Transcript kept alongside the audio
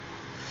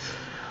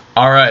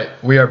All right,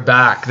 we are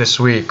back this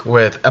week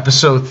with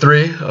episode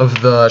 3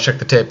 of the Check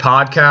the Tape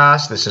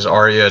podcast. This is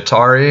Arya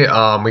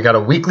Atari. We got a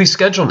weekly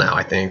schedule now,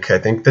 I think. I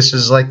think this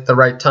is like the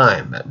right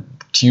time.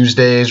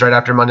 Tuesdays, right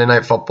after Monday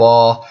Night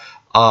Football.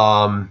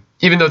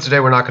 Even though today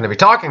we're not going to be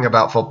talking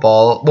about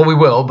football. Well, we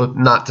will, but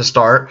not to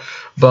start.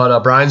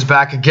 But Brian's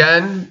back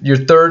again. Your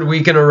third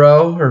week in a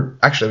row. Or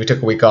actually, we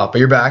took a week off, but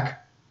you're back.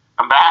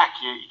 I'm back.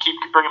 You keep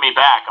bringing me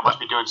back. I must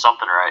be doing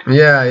something right.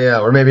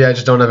 Yeah. Or maybe I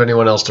just don't have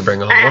anyone else to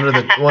bring on.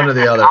 One or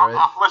the other,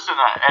 right? Listen,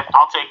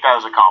 I'll take that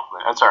as a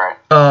compliment. That's all right.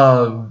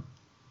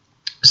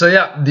 So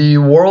yeah, the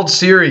World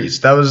Series.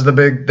 That was the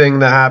big thing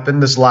that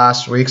happened this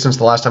last week since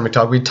the last time we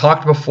talked. We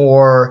talked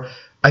before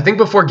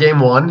Game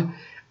 1.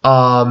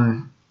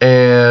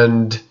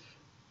 And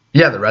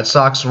yeah, the Red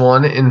Sox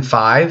won in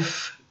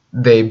 5.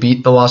 They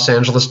beat the Los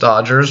Angeles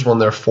Dodgers, won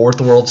their 4th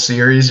World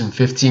Series in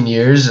 15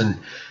 years, and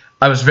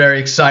I was very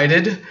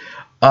excited.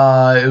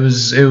 It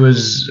was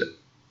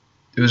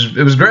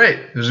great.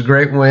 It was a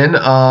great win.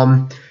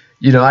 I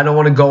don't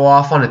want to go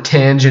off on a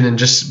tangent and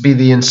just be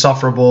the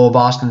insufferable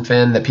Boston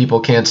fan that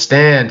people can't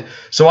stand.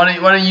 So why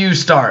don't you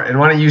start, and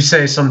why don't you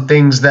say some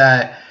things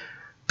that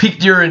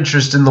piqued your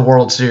interest in the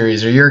World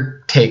Series or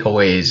your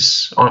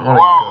takeaways? Why don't you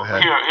go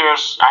ahead?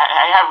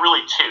 I have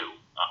really 2,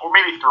 or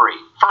maybe 3.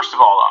 First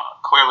of all,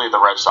 clearly the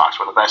Red Sox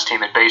were the best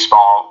team in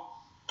baseball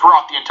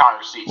throughout the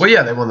entire season. Well,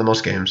 yeah, they won the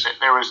most games.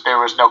 There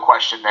was no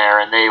question there,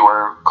 and they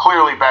were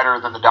clearly better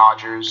than the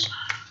Dodgers,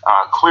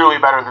 clearly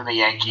better than the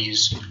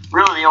Yankees.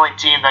 Really, the only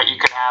team that you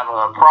could have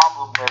a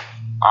problem with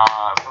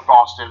for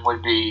Boston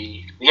would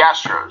be the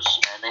Astros,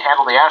 and they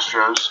handled the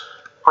Astros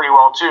pretty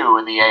well too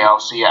in the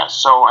ALCS.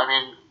 So, I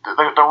mean,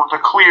 the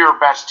clear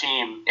best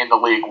team in the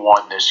league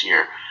won this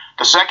year.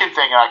 The second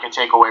thing I can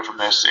take away from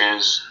this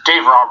is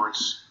Dave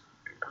Roberts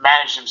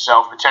managed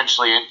himself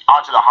potentially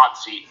onto the hot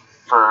seat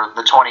for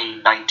the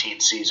 2019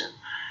 season.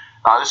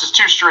 This is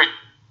 2 straight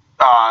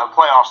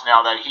playoffs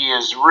now that he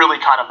has really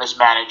kind of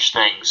mismanaged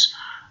things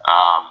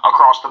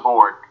across the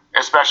board,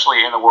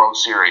 especially in the World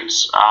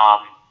Series.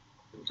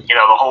 The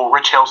whole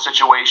Rich Hill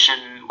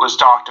situation was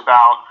talked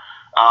about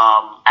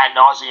ad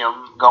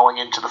nauseum going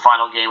into the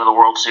final game of the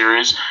World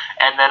Series.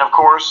 And then, of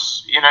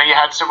course, you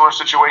had similar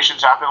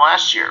situations happen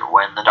last year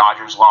when the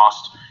Dodgers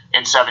lost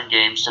in 7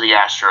 games to the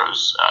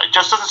Astros.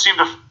 Just doesn't seem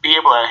to be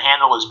able to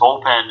handle his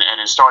bullpen and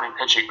his starting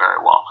pitching very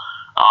well.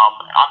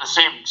 On the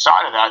same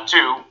side of that,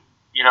 too,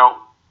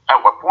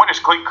 at what point is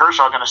Clayton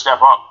Kershaw going to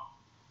step up?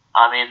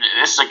 I mean,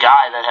 this is a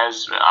guy that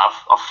has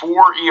a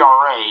 4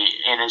 ERA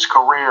in his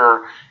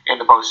career in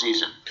the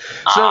postseason.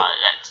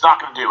 It's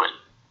not going to do it.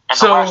 And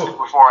the last thing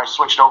before I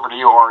switched over to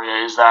you,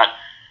 Arya, is that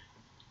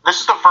this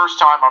is the first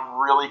time I'm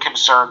really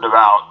concerned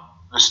about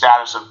the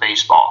status of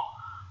baseball.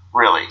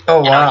 Really.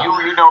 Oh, wow.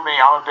 You know me.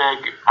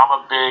 I'm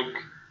a big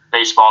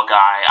baseball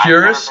guy.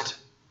 Purist?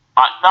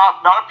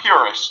 Not a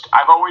purist.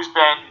 I've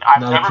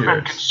never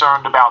been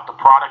concerned about the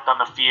product on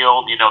the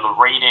field. The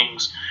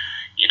ratings.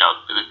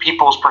 The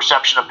people's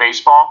perception of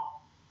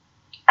baseball.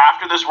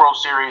 After this World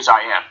Series,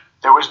 I am.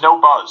 There was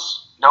no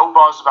buzz. No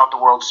buzz about the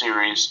World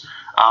Series.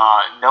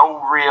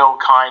 No real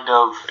kind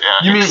of.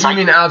 You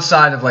mean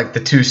outside of like the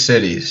 2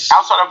 cities?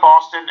 Outside of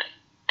Boston,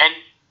 and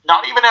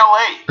not even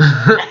LA.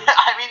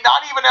 I mean,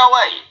 not even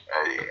LA.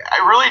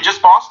 Really,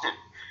 just Boston.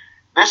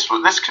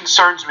 This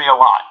concerns me a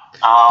lot.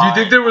 Do you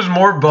think there was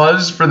more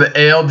buzz for the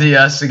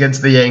ALDS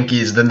against the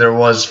Yankees than there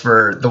was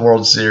for the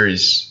World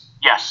Series?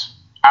 Yes,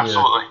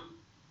 absolutely.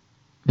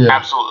 Yeah.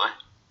 Absolutely.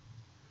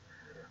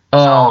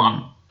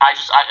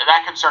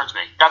 That concerns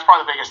me. That's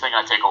probably the biggest thing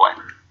I take away.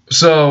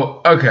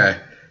 So, okay.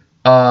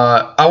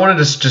 I wanted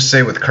to just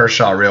say with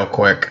Kershaw real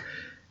quick.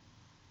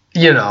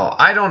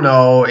 I don't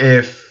know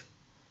if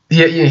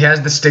he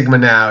has the stigma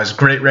now as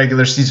great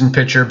regular season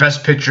pitcher,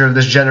 best pitcher of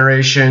this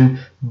generation,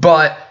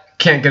 but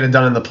can't get it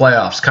done in the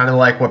playoffs. Kind of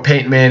like what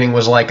Peyton Manning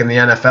was like in the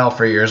NFL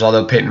for years,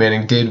 although Peyton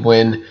Manning did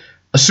win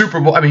a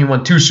Super Bowl. I mean, he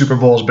won 2 Super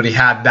Bowls, but he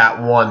had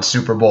that one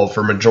Super Bowl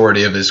for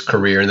majority of his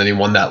career, and then he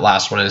won that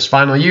last one in his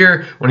final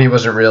year when he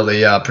wasn't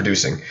really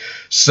producing.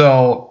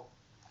 So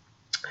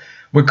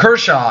with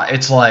Kershaw,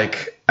 it's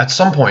like at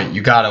some point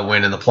you got to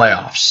win in the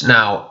playoffs.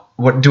 Now,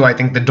 what do I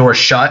think the door's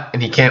shut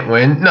and he can't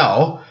win?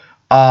 No.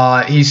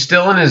 He's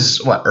still in his,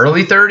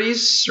 early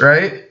 30s,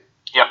 right?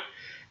 Yep.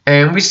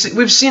 And we've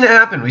seen it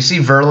happen. We see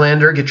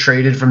Verlander get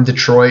traded from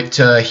Detroit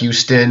to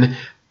Houston,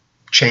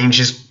 change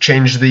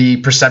the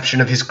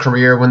perception of his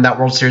career, win that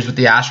World Series with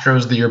the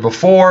Astros the year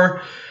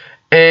before.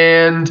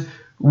 And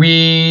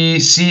we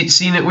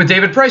seen it with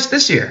David Price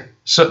this year.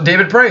 So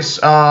David Price,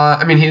 he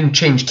didn't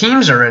change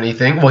teams or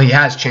anything. Well, he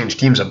has changed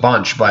teams a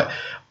bunch, but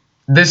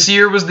this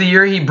year was the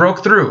year he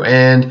broke through.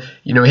 And,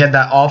 he had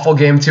that awful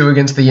Game 2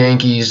 against the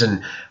Yankees,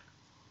 and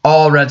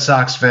all Red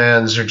Sox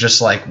fans are just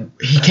like,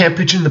 he can't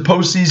pitch in the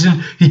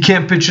postseason. He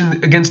can't pitch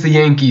against the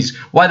Yankees.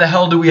 Why the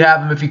hell do we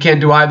have him if he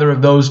can't do either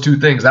of those 2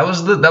 things? That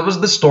was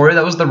the story.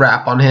 That was the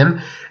rap on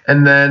him.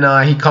 And then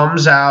he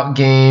comes out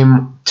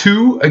Game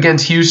 2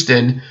 against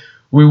Houston.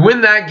 We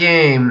win that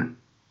game,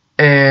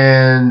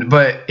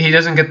 but he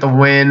doesn't get the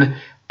win.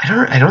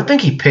 I don't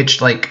think he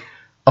pitched like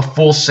a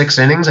full 6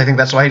 innings. I think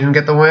that's why he didn't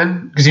get the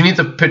win, because you need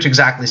to pitch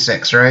exactly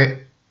 6, right?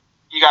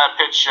 You got to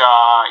pitch. You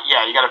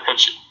got to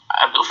pitch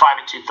 5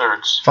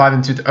 2/3. 5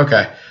 and 2.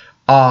 Okay.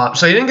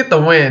 So he didn't get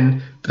the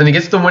win, but then he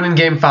gets the win in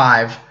Game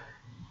 5.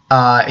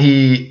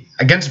 He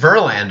against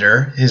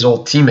Verlander, his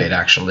old teammate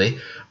actually.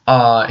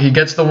 He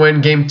gets the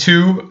win Game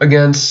 2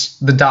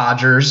 against the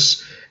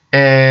Dodgers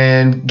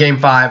and Game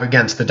 5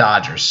 against the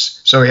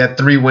Dodgers. So he had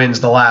 3 wins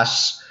the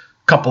last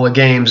couple of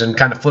games and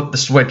kind of flipped the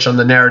switch on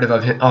the narrative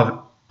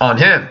on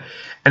him.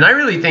 And I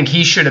really think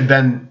he should have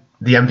been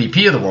the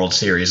MVP of the World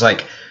Series.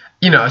 Like,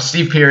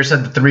 Steve Pearce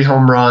had the 3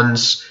 home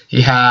runs.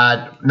 He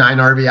had 9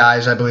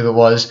 RBIs, I believe it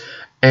was.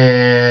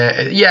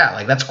 And yeah,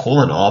 like that's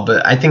cool and all,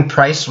 but I think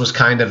Price was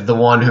kind of the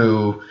one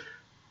who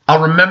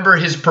I'll remember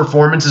his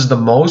performances the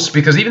most,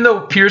 because even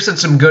though Pearce had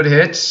some good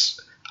hits,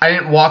 I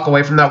didn't walk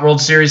away from that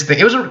World Series thing.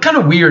 It was kind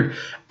of weird.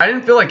 I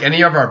didn't feel like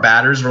any of our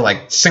batters were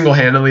like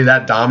single-handedly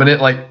that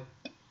dominant. Like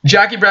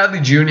Jackie Bradley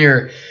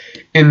Jr.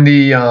 in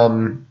the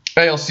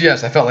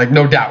ALCS, I felt like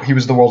no doubt he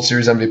was the World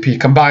Series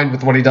MVP, combined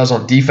with what he does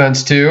on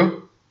defense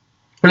too.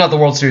 Well, not the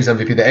World Series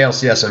MVP, the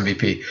ALCS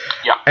MVP.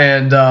 Yeah.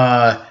 And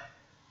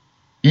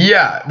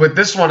yeah, with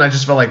this one, I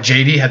just felt like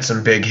JD had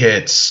some big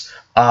hits.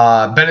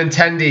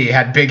 Benintendi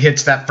had big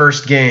hits that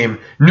first game.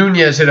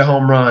 Nunez hit a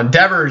home run.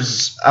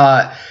 Devers,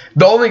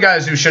 the only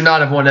guys who should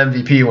not have won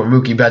MVP were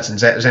Mookie Betts and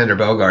Xander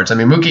Bogaerts. I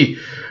mean,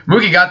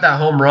 Mookie got that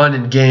home run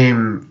in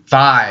Game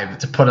 5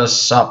 to put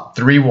us up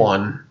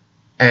 3-1,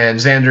 and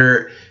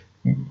Xander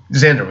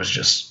was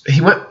just, he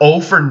went 0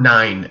 for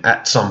 9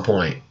 at some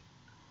point.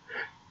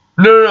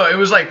 No, it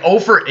was like 0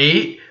 for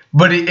 8.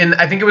 But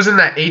I think it was in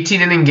that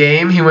 18-inning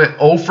game, he went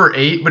 0 for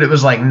 8, but it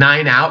was like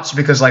 9 outs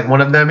because like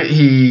one of them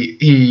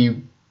he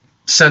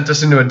sent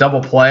us into a double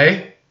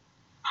play.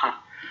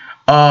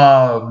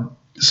 So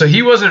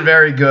he wasn't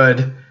very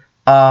good.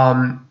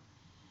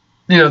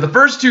 The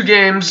first 2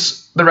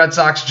 games, the Red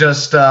Sox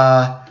just,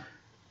 the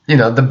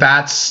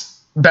bats.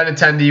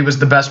 Benintendi was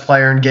the best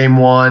player in Game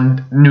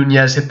 1.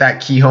 Nunez hit that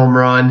key home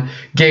run.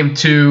 Game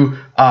 2,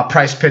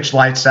 Price pitched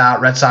lights out.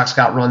 Red Sox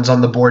got runs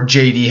on the board.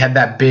 JD had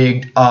that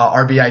big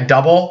RBI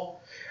double.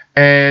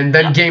 And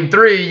then Game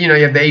 3, you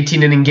have the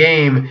 18-inning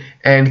game,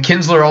 and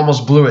Kinsler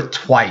almost blew it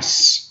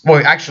twice.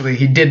 Well, actually,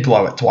 he did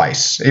blow it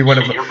twice. He would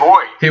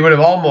have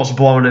almost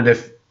blown it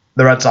if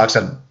the Red Sox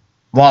had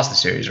lost the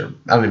series, or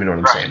I don't even know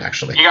what I'm saying,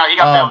 actually. He got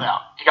bailed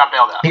out.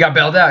 He got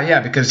bailed out, yeah,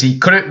 because he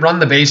couldn't run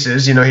the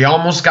bases. He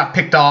almost got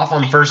picked off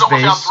on first base.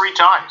 He was almost out 3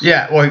 times.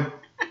 Yeah, well,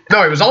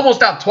 no, he was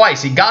almost out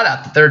twice. He got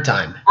out the 3rd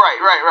time.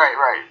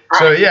 Right.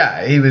 So,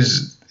 yeah,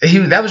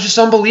 that was just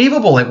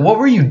unbelievable. Like, what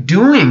were you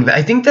doing?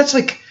 I think that's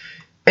like,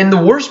 and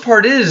the worst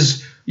part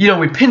is,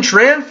 we pinch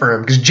ran for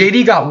him because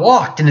JD got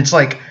walked, and it's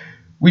like,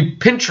 we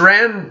pinch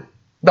ran.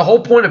 The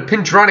whole point of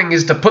pinch running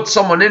is to put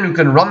someone in who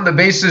can run the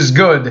bases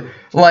good.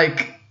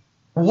 Like,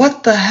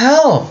 what the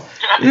hell?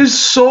 It was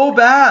so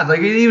bad.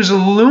 Like, he was a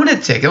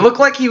lunatic. It looked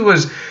like he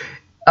was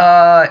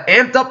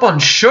amped up on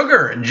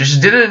sugar and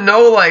just didn't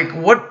know, like,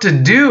 what to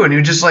do. And he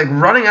was just, like,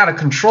 running out of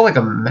control like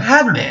a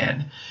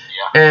madman.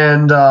 Yeah.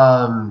 And,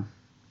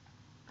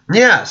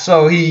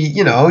 so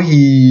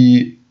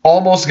he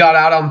almost got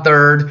out on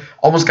 3rd,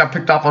 almost got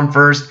picked off on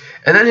 1st.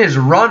 And then his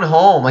run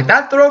home, like,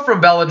 that throw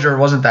from Bellinger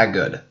wasn't that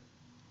good.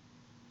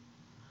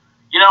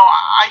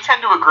 I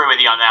tend to agree with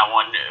you on that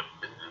one.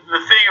 The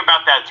thing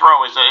about that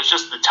throw is that it's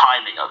just the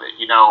timing of it.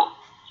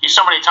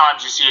 So many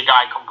times you see a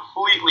guy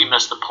completely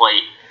miss the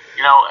plate.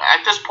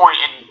 At this point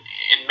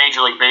in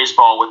Major League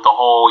Baseball, with the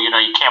whole, you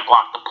can't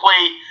block the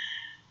plate.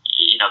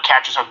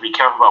 Catchers have to be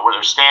careful about where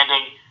they're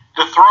standing.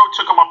 The throw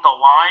took him up the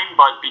line,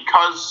 but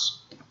because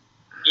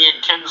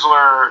Ian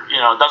Kinsler,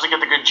 doesn't get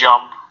the good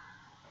jump,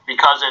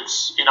 because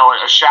it's,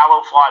 a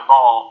shallow fly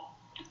ball,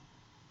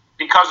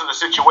 because of the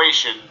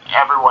situation,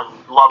 everyone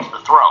loves the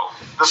throw.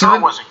 The throw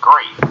wasn't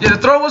great. Yeah, the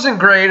throw wasn't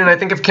great, and I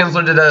think if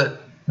Kinsler did a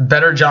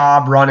better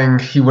job running,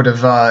 he would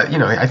have, I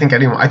think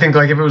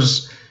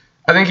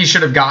he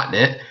should have gotten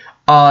it.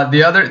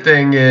 The other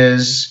thing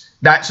is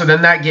that, so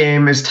then that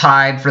game is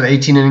tied for the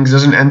 18 innings,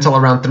 doesn't end until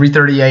around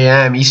 3:30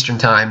 a.m. Eastern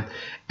time,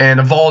 and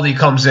Eovaldi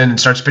comes in and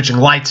starts pitching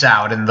lights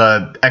out in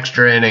the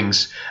extra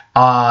innings.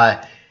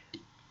 Let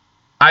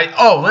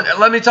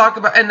me talk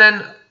about, and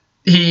then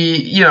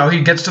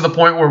he gets to the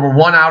point where we're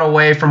 1 out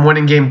away from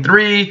winning Game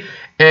 3,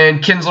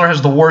 and Kinsler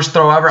has the worst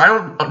throw ever. I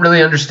don't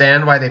really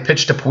understand why they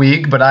pitched to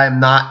Puig, but I am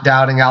not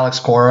doubting Alex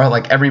Cora.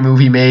 Like, every move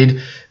he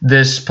made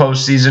this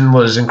postseason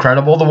was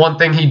incredible. The one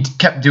thing he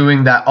kept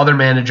doing that other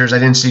managers I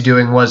didn't see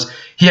doing was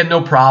he had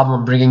no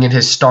problem bringing in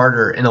his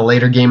starter in a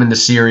later game in the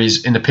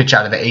series in the pitch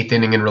out of the 8th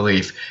inning in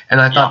relief.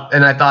 And I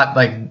thought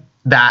like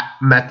that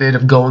method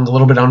of going a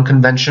little bit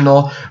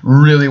unconventional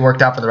really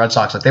worked out for the Red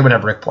Sox. Like, they would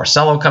have Rick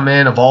Porcello come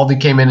in. Eovaldi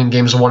came in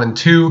games 1 and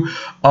 2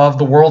 of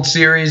the World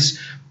Series.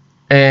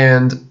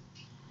 And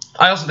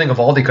I also think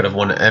Eovaldi could have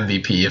won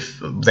MVP if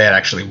they had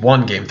actually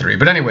won Game 3.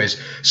 But anyways,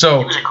 so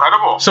he was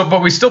incredible.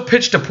 But we still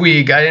pitched to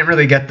Puig. I didn't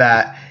really get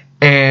that.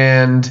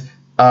 And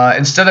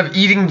instead of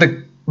eating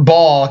the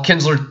ball,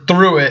 Kinsler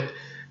threw it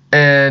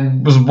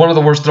and was one of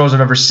the worst throws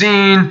I've ever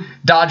seen.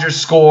 Dodgers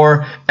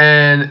score,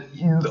 and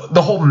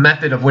the whole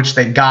method of which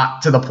they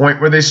got to the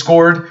point where they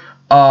scored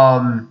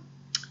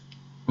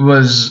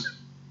was,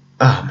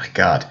 oh my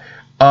god,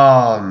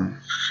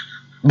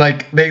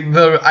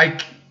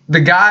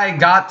 the guy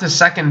got to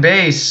second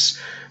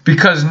base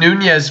because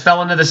Nunez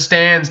fell into the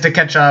stands to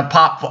catch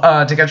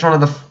one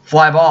of the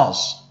fly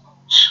balls.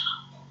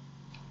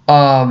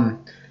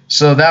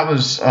 So that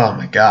was, oh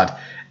my god.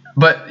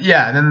 But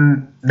yeah, and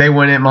then they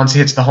win it. Muncy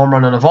hits the home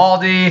run on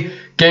Evaldi.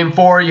 Game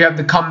 4, you have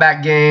the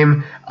comeback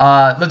game.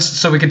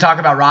 So we can talk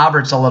about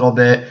Roberts a little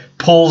bit.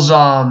 Pulls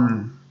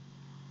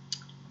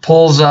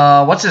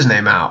what's his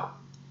name out?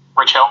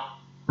 Rich Hill.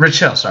 Rich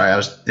Hill. Sorry, I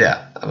was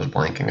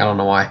blanking. I don't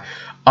know why.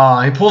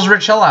 He pulls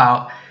Rich Hill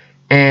out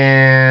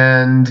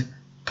and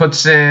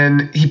puts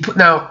in.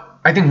 Now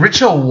I think Rich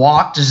Hill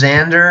walked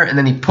Xander, and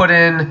then he put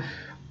in.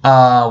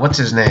 What's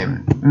his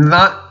name?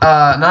 Not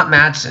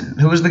Madsen.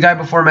 Who was the guy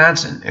before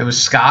Madsen? It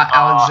was Scott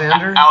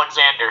Alexander.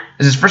 Alexander.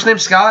 Is his first name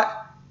Scott?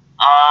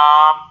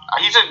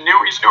 He's a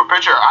newer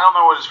pitcher. I don't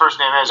know what his first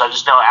name is. I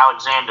just know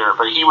Alexander.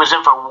 But he was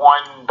in for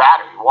one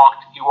batter. He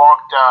walked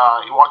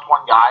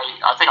one guy.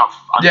 I think on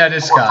it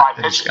is 4 or 5 Scott.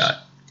 pitches. It is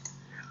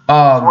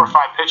Scott. 4 or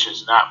 5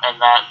 pitches,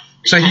 and that.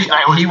 So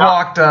he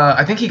walked.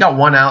 I think he got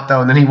one out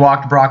though, and then he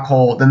walked Brock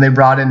Holt. Then they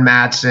brought in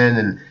Madsen,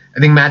 and I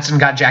think Madsen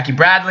got Jackie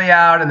Bradley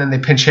out, and then they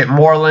pinch hit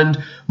Moreland.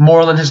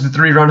 Moreland has the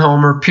 3-run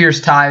homer.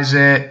 Pierce ties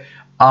it,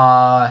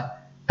 and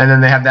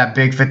then they have that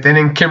big 5th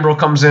inning. Kimbrel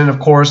comes in, of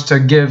course, to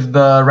give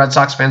the Red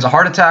Sox fans a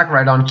heart attack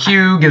right on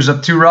cue. Gives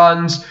up 2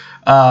 runs,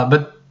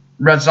 but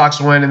Red Sox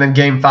win. And then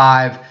Game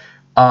 5,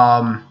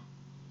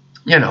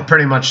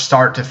 pretty much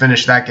start to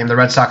finish that game. The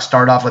Red Sox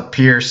start off with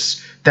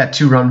Pierce, that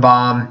 2-run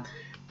bomb,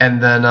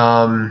 and then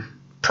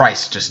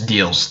Price just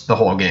deals the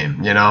whole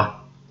game. Yeah.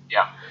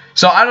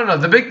 So I don't know.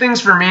 The big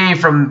things for me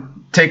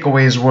from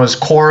takeaways was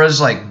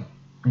Cora's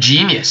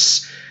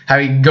genius. How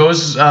he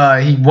goes,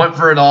 he went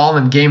for it all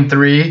in Game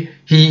 3.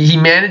 He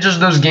manages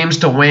those games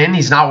to win.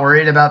 He's not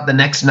worried about the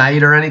next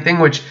night or anything.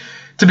 Which,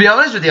 to be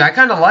honest with you, I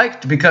kind of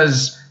liked,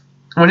 because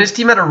when his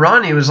team had a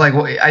run, he was like,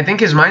 well, I think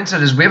his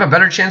mindset is we have a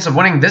better chance of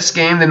winning this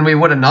game than we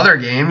would another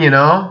game.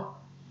 Yeah.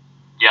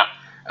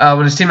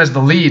 When his team has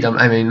the lead,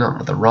 not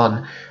with the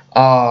run,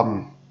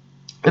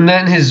 and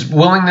then his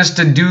willingness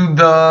to do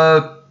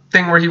the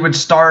thing where he would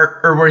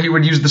start, or where he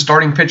would use the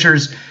starting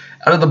pitchers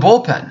out of the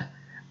bullpen.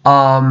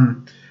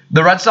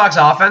 The Red Sox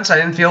offense, I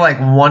didn't feel like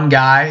one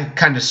guy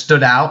kind of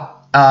stood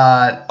out.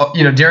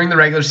 During the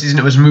regular season,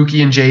 it was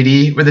Mookie and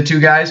JD were the 2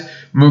 guys.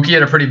 Mookie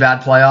had a pretty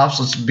bad playoffs,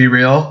 let's be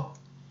real.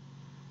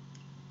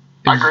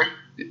 I agree.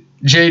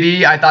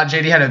 JD, I thought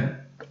JD had a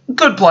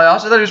good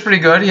playoffs. I thought he was pretty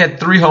good. He had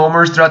 3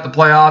 homers throughout the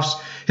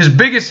playoffs. His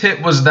biggest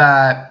hit was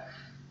that,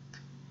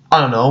 I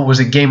don't know, was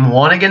it Game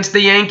 1 against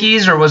the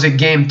Yankees, or was it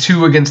Game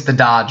 2 against the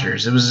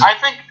Dodgers? It was. I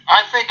think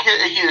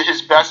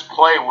his best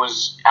play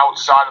was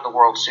outside of the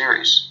World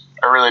Series.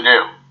 I really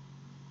do.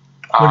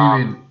 What do you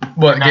mean?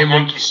 What, Game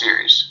 1 Yankee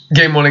series?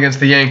 Game 1 against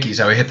the Yankees,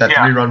 how he hit that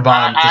 3-run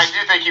bomb. I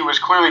do think he was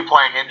clearly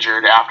playing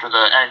injured after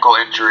the ankle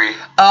injury.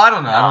 I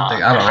don't know.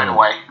 I don't know.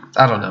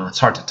 I don't know. It's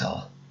hard to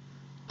tell.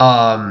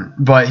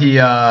 But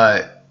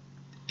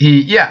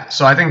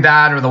so I think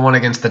that, or the one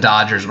against the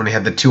Dodgers when he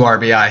had the 2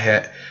 RBI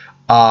hit.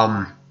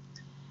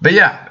 But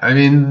yeah,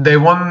 they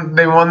won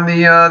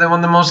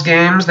the most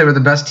games. They were the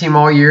best team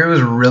all year. It was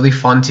a really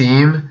fun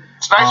team.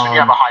 It's nice when you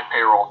have a high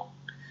payroll.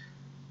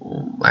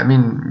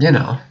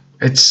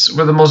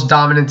 We're the most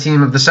dominant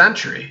team of the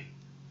century.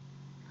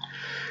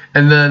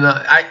 And then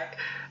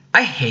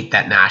I hate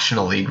that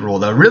National League rule,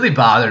 though. It really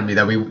bothered me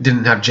that we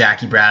didn't have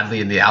Jackie Bradley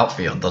in the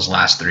outfield those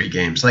last 3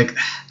 games. Like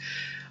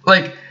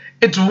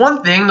it's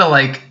one thing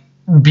to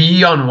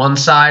be on one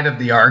side of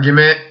the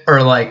argument,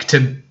 or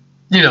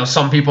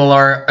some people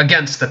are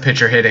against the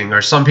pitcher hitting,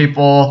 or some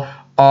people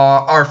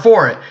are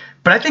for it.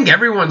 But I think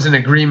everyone's in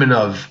agreement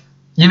of,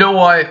 you know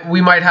what, we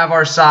might have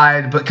our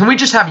side, but can we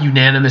just have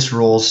unanimous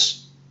rules?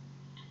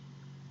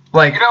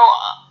 At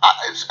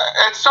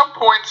some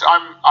points,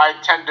 I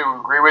tend to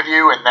agree with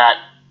you in that,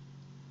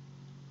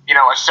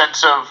 a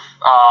sense of,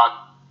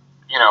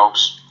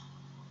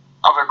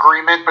 of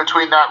agreement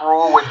between that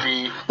rule would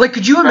be.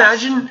 Could you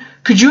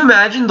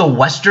imagine the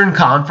Western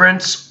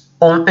Conference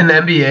in the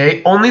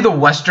NBA? Only the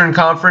Western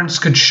Conference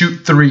could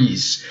shoot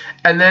threes,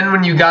 and then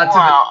when you got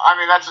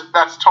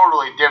that's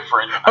totally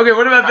different. Okay,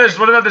 what about this?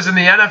 What about this in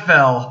the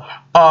NFL?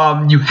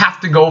 You have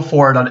to go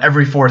for it on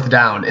every 4th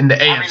down in the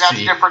AFC. That's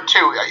different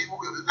too.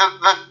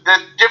 The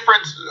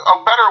difference,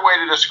 a better way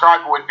to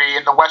describe it would be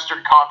in the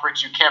Western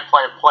Conference, you can't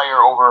play a player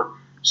over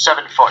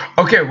 7 foot.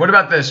 Okay, what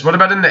about this? What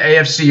about in the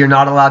AFC? You're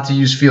not allowed to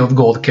use field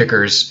goal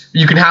kickers.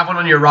 You can have one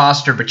on your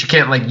roster, but you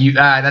can't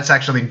that's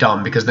actually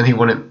dumb, because then he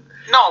wouldn't.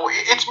 No,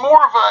 it's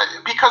more of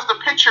because the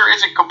pitcher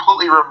isn't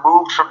completely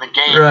removed from the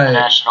game in the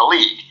National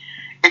League.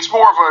 It's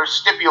more of a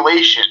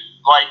stipulation.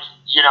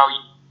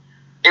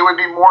 It would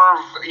be more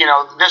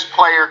of, this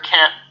player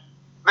can't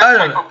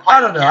I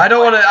don't know. I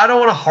don't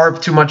want to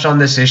harp too much on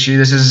this issue.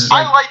 This is.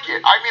 I like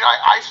it. I mean,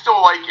 I still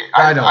like it.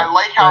 I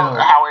like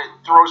how it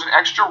throws an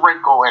extra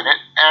wrinkle in it,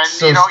 and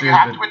so you stupid.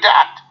 have to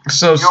adapt.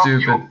 So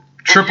stupid.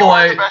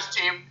 AAA.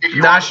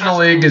 National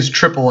League is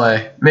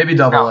AAA, maybe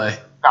AA. All right.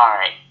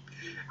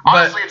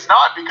 Honestly, it's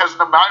not, because in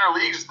the minor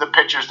leagues the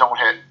pitchers don't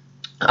hit.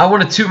 I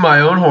want to toot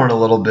my own horn a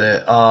little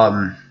bit.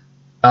 I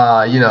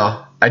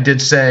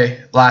did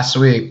say last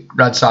week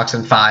Red Sox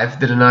in 5,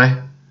 didn't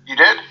I? You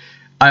did.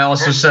 I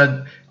also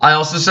said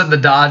the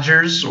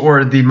Dodgers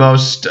were the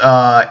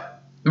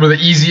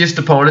easiest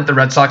opponent the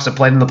Red Sox have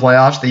played in the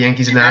playoffs. The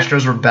Yankees and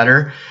Astros were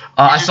better.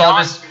 I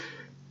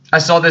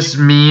saw this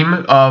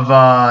meme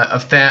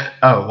of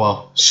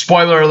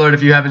spoiler alert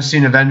if you haven't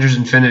seen Avengers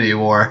Infinity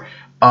War.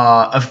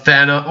 Of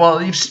Thanos.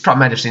 Well, you probably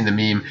might have seen the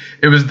meme.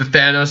 It was the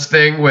Thanos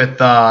thing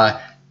with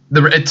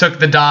it took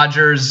the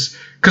Dodgers,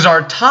 because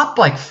our top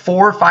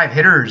 4 or 5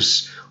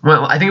 hitters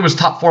went. I think it was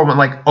top 4 went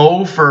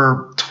 0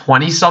 for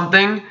 20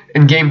 something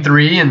in Game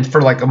 3 and for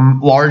a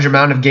large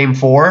amount of Game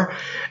 4.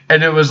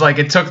 And it was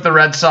it took the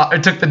Red Sox,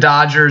 it took the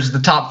Dodgers, the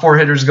top 4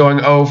 hitters going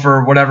 0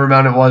 for whatever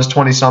amount it was,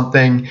 20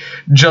 something,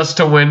 just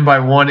to win by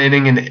 1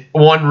 inning and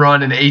 1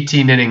 run in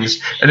 18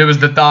 innings. And it was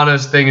the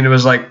Thanos thing, and it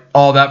was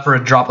all that for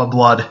a drop of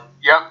blood.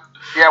 Yep.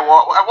 Yeah.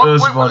 Well, at one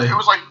point it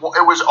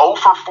was 0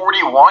 for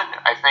 41.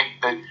 I think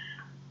that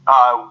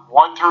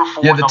 1 through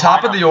 4. Yeah, the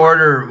top of the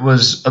order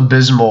was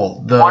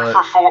abysmal. 1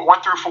 through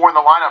 4 in the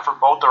lineup for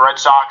both the Red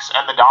Sox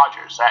and the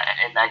Dodgers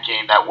in that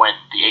game that went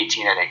the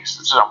 18 innings.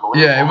 This is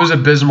unbelievable. Yeah, it was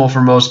abysmal for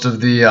most of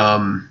the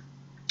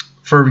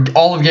for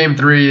all of Game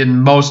 3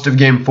 and most of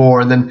Game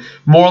 4, and then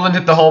Moreland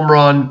hit the home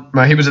run.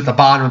 He was at the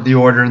bottom of the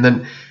order, and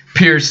then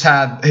Pierce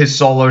had his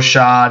solo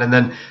shot, and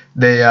then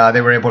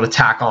they were able to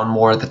tack on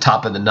more at the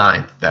top of the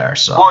 9th there.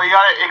 So. Well, you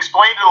got to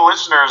explain to the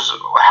listeners,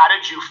 how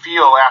did you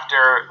feel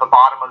after the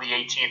bottom of the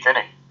 18th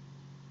inning?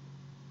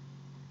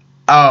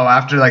 Oh,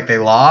 after they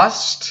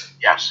lost?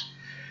 Yes.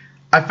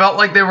 I felt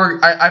like they were.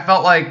 I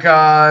felt like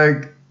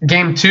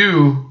Game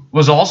 2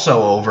 was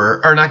also over,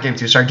 or not Game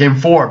 2. Sorry, Game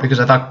 4, because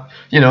I thought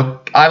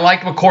I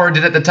liked what Cora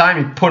did at the time.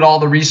 He put all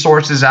the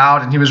resources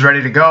out and he was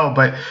ready to go.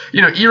 But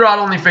Erod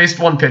only faced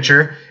 1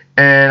 pitcher.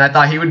 And I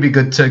thought he would be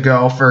good to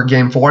go for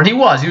Game 4, and he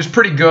was. He was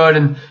pretty good,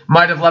 and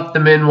might have left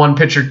them in 1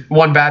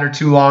 batter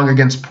too long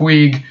against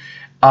Puig,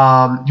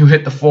 who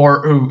hit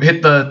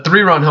the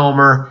 3-run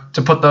homer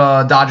to put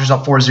the Dodgers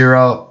up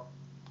 4-0.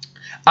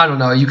 I don't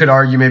know. You could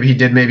argue maybe he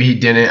did, maybe he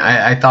didn't.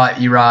 I thought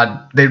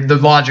Erod. The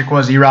logic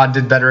was Erod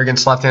did better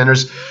against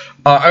left-handers,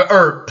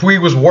 or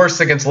Puig was worse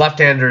against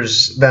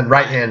left-handers than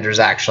right-handers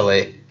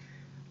actually.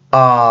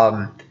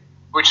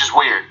 Which is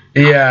weird.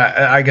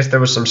 Yeah, I guess there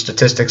was some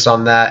statistics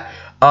on that.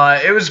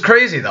 It was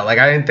crazy though. I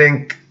didn't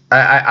think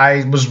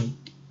I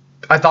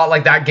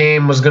thought that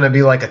game was gonna be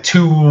a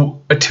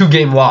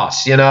 2-game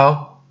loss. Found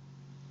a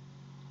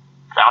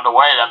way.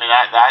 I mean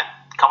that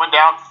coming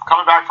back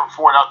from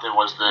 4-0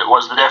 was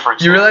the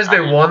difference. You realize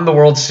they won the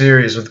World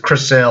Series with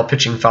Chris Sale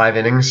pitching 5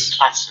 innings.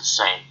 That's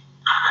insane.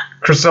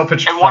 Chris Sale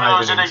pitched 5 innings. And one of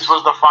those innings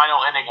was the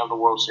final inning of the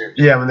World Series.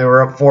 Yeah, when they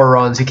were up 4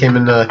 runs, he came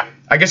in to.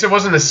 I guess it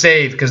wasn't a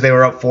save because they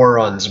were up 4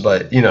 runs,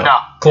 but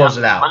close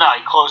it out. But no,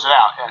 he closed it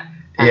out. Yeah.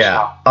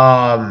 Yeah.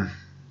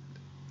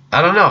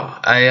 I don't know.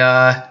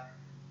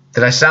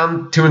 Did I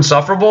sound too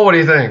insufferable? What do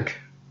you think?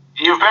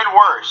 You've been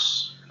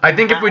worse. I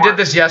think if we did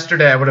this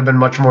yesterday, I would have been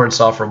much more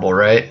insufferable,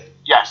 right?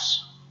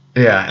 Yes.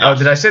 Yeah. Yes. Oh,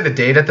 did I say the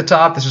date at the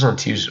top? This was on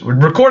Tuesday. We're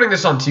recording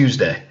this on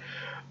Tuesday,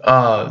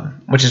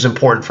 which is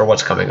important for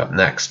what's coming up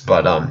next.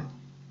 But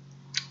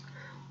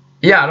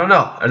yeah, I don't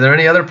know. Are there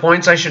any other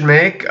points I should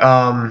make?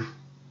 I'm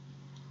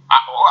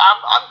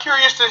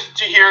curious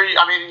to hear.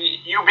 I mean,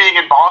 you being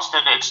in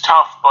Boston, it's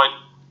tough, but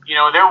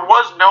there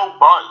was no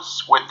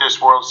buzz with this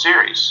World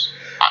Series.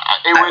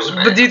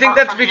 But do you think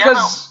that's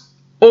because?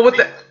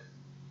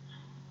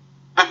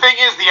 The thing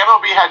is, the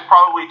MLB had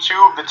probably 2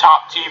 of the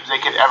top teams they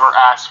could ever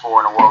ask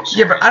for in a World Series.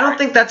 Yeah, but I don't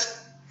think that's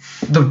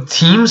the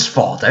team's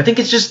fault. I think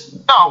it's just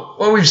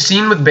what we've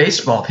seen with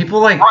baseball.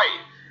 People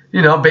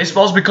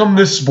baseball's become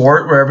this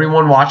sport where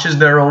everyone watches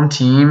their own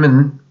team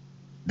and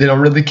they don't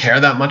really care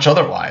that much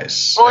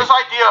otherwise. Well, this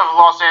idea of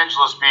Los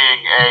Angeles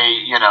being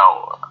a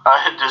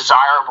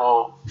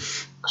desirable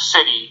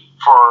city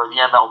for the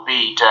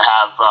MLB to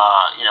have,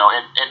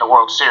 in the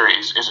World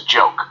Series is a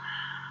joke.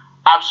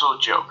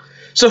 Absolute joke.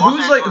 So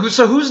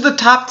who's the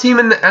top team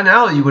in the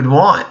NL you would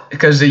want?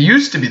 Because it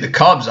used to be the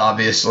Cubs,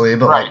 obviously,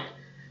 but right.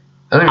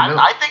 I don't even know.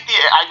 I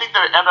think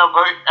the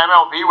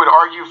MLB would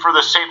argue for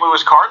the St.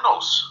 Louis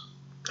Cardinals.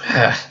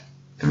 I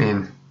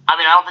mean, I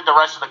don't think the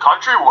rest of the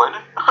country would.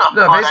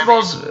 No,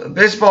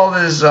 baseball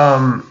is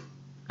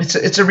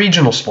it's a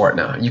regional sport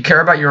now. You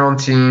care about your own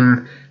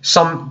team.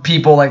 Some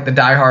people, like the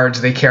diehards,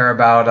 they care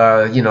about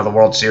the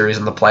World Series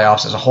and the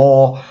playoffs as a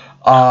whole.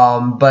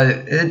 But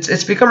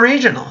it's become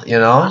regional, Listen,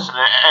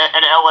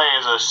 and LA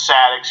is a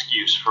sad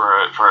excuse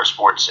for a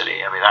sports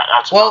city.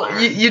 That's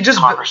you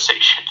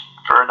conversation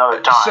for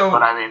another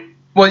time.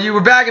 Well, you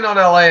were bagging on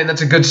LA, and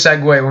that's a good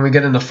segue when we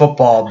get into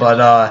football. But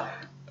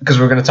because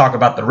we're going to talk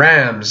about the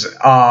Rams.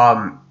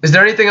 Is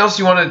there anything else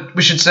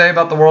we should say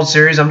about the World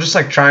Series? I'm just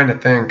like trying to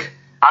think.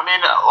 I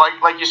mean,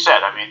 like you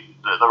said, I mean,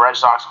 the Red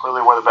Sox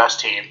clearly were the best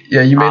team.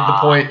 Yeah, you made the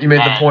point. You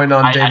made the point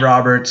on Dave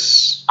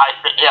Roberts.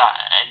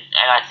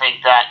 And I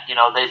think that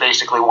they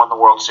basically won the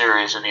World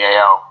Series in the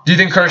AL. Do you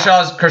think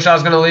Kershaw's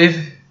going to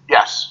leave?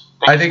 Yes,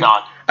 I think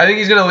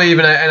he's going to leave,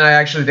 and I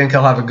actually think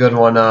he'll have a good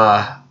one.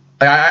 I'm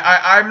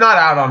not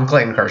out on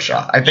Clayton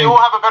Kershaw. I think he will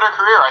have a better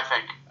career. I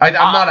think. I'm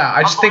not out.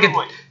 I just think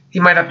he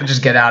might have to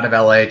just get out of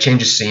LA,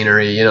 change his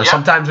scenery.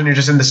 Sometimes when you're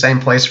just in the same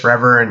place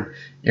forever and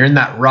you're in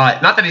that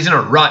rut. Not that he's in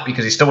a rut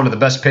because he's still one of the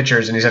best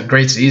pitchers and he's had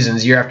great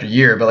seasons year after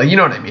year, but you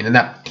know what I mean, in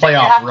that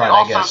playoff rut,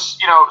 I guess.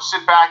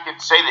 Sit back and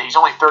say that he's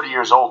only 30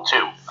 years old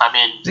too. I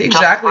mean, is he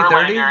exactly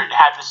 30?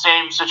 Had the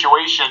same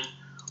situation.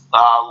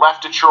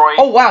 Left Detroit.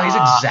 Oh wow, he's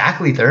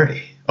exactly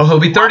 30. Oh,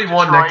 he'll be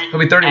 31 next. He'll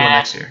be 31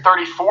 next year.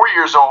 34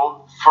 years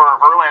old for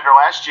Verlander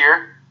last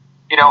year.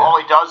 All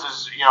he does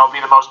is be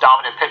the most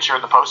dominant pitcher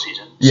in the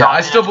postseason. Yeah,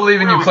 I still believe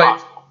in you, Clayton.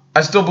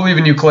 I still believe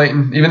in you,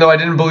 Clayton, even though I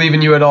didn't believe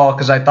in you at all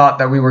because I thought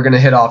that we were going to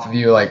hit off of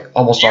you like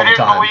almost all the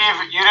time.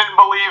 You didn't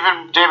believe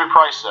in David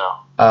Price, though.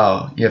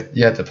 Oh, you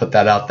have to put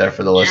that out there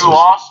for the listeners. You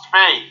lost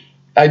me.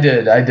 I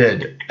did. I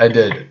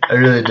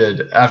really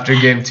did. After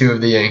Game 2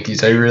 of the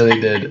Yankees, I really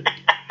did.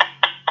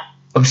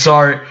 I'm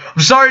sorry,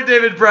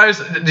 David Price.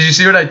 Did you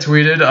see what I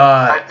tweeted?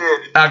 I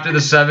did. After the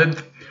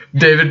 7th,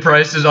 David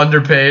Price is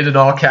underpaid in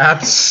all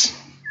caps.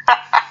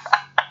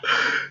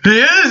 He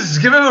is.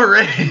 Give him a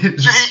raise.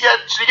 Should he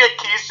get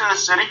keys to the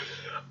city?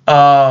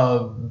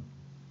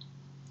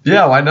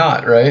 Yeah, why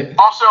not, right?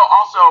 Also,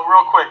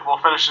 real quick, we'll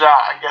finish it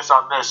out, I guess,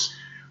 on this.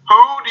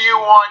 Who do you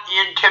want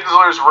Ian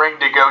Kinsler's ring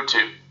to go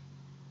to?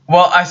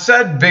 Well, I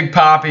said Big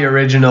Papi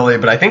originally,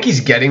 but I think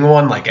he's getting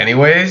one,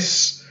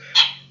 anyways.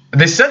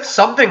 They said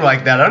something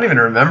like that. I don't even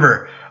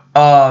remember.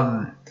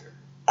 I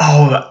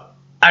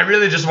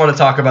really just want to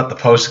talk about the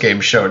post-game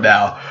show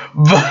now.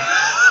 But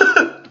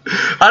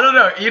I don't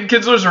know. Ian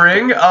Kinsler's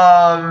ring?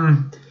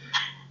 Can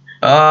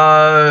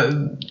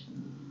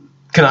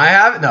I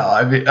have it? No.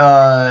 I mean,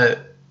 I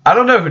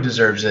don't know who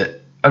deserves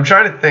it. I'm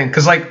trying to think.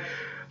 Because, I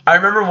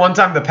remember one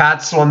time the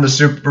Pats won the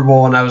Super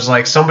Bowl, and I was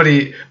like, I said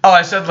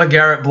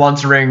LeGarrette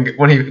Blount's ring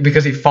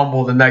because he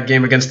fumbled in that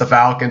game against the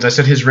Falcons. I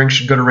said his ring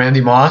should go to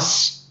Randy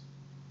Moss.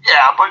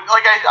 Yeah, but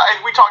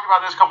we talked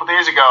about this a couple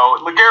days ago.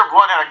 LeGarrette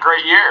Blount had a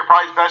great year,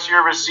 probably his best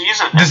year of his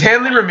season. Does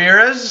Hanley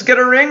Ramirez get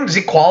a ring? Does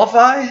he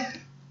qualify?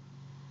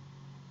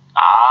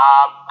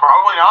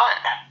 Probably not.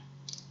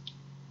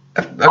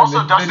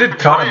 Also, Dustin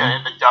Pedroia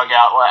in the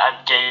dugout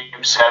at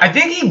Game 7. I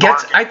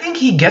think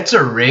he gets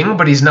a ring,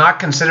 but he's not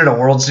considered a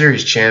World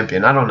Series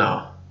champion. I don't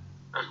know.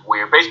 That's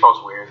weird.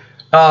 Baseball's weird.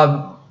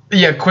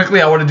 Yeah.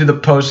 Quickly, I want to do the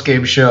post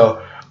game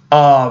show.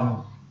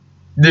 What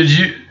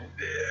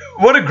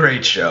a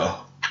great show!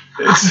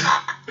 It's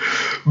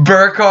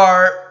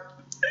Burkhardt.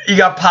 You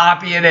got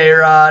Papi and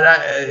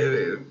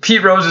A-Rod.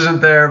 Pete Rose isn't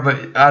there,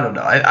 but I don't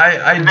know.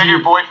 And then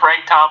your boy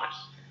Frank Thomas.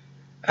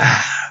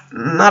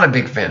 Not a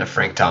big fan of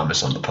Frank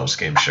Thomas on the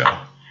post-game show.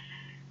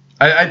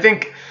 I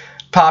think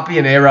Papi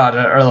and A-Rod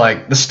are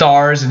the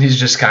stars, and he's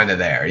just kind of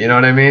there. You know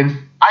what I mean?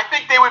 I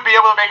think they would be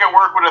able to make it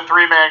work with a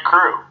 3-man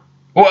crew.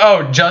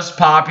 Well, just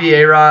Papi,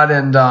 A-Rod,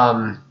 and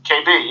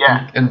KB,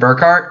 yeah, and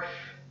Burkhardt.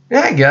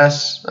 Yeah, I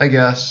guess.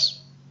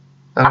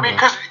 I mean,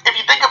 because if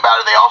you think about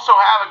it, they also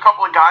have a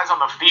couple of guys on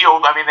the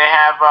field. I mean, they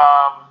have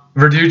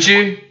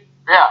Verducci.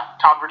 Yeah,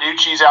 Tom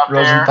Verducci's out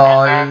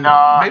Rosenthal, there, and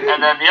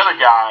then the other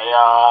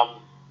guy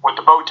with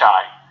the bow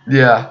tie.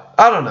 Yeah,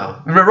 I don't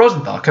know. Ken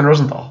Rosenthal,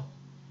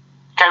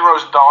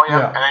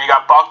 yeah. And then you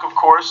got Buck, of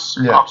course,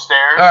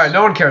 upstairs. All right,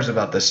 no one cares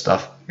about this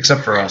stuff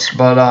except for us.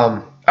 But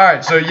all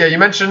right, so yeah, you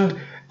mentioned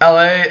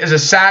LA is a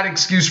sad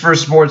excuse for a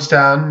sports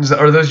town.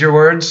 Are those your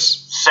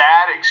words?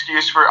 Sad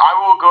excuse for I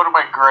will go to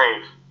my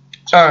grave.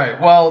 All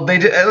right. Well, they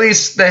did, at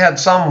least they had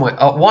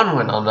one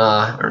win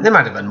on. Or they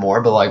might have been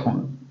more, but I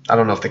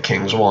don't know if the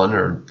Kings won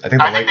or I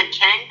think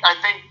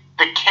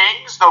the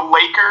Kings, the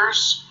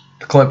Lakers,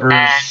 the Clippers,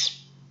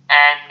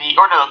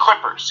 the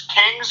Clippers,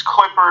 Kings,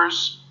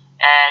 Clippers,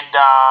 and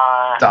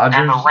Dodgers,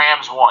 and the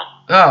Rams won.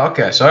 Oh,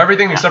 okay. So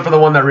everything except for the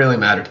one that really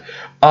mattered.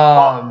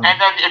 And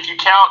then if you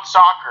count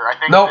soccer, I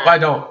think. Nope, I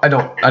don't. They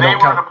were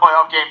in a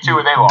playoff game too,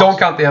 and they lost. Don't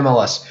count the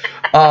MLS.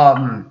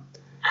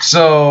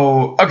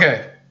 So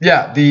okay.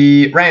 Yeah,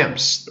 the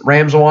Rams.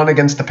 Rams won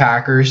against the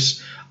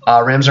Packers.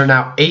 Rams are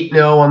now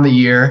 8-0 on the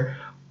year.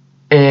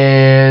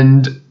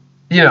 And,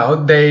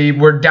 they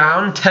were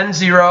down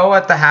 10-0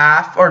 at the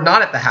half. Or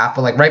not at the half,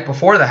 but right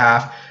before the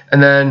half.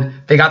 And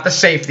then they got the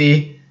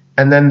safety.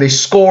 And then they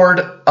scored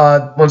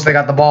once they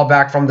got the ball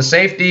back from the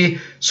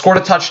safety. Scored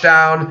a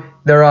touchdown.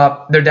 They're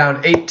up. They're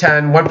down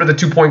 8-10. Went for the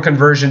 2-point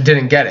conversion.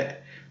 Didn't get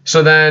it.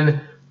 So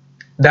then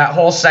that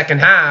whole second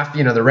half,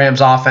 the Rams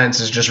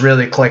offense is just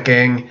really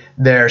clicking.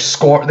 They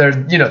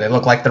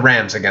look like the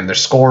Rams again. They're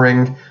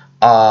scoring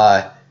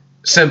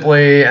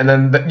simply, and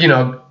then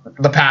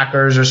the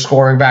Packers are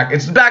scoring back.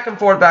 It's back and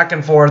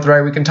forth,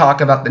 right? We can talk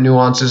about the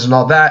nuances and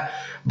all that,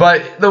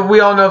 but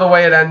we all know the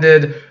way it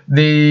ended.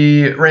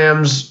 The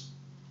Rams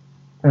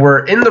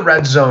were in the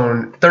red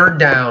zone, third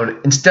down.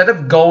 Instead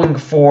of going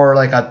for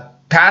like a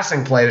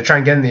passing play to try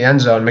and get in the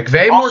end zone,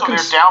 McVay also they're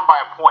down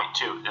by a point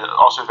too.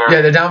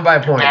 They're down by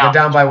a point. They're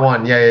down by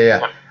one.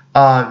 Yeah.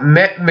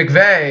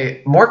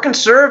 McVay, more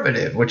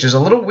conservative, which is a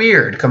little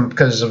weird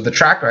because of the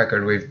track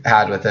record we've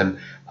had with him,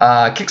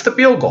 kicks the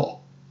field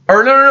goal.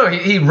 Or no,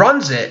 he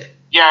runs it.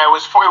 Yeah, it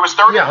was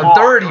third. Yeah, on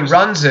third he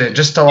runs it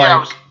just to it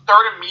was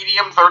third and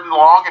medium, third and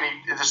long, and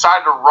he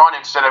decided to run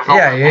instead of going.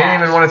 Yeah, he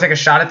didn't even want to take a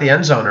shot at the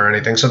end zone or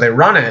anything, so they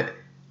run it,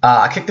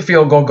 kick the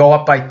field goal, go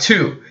up by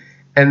 2,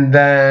 and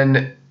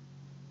then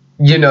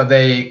they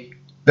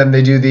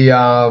do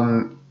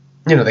the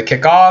they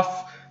kick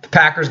off. The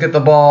Packers get the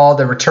ball,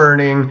 they're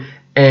returning,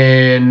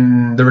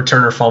 and the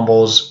returner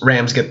fumbles.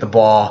 Rams get the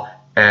ball,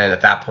 and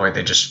at that point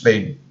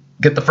they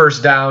get the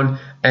first down.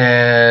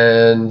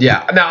 And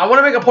yeah, now I want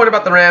to make a point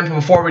about the Rams. But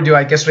before we do,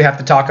 I guess we have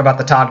to talk about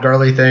the Todd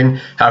Gurley thing,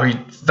 how he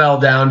fell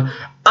down.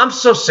 I'm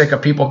so sick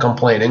of people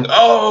complaining.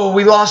 Oh,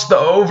 we lost the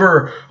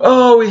over.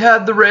 Oh, we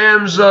had the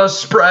Rams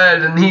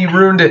spread and he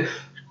ruined it.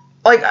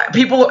 Like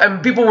people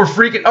were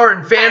freaking. Or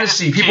in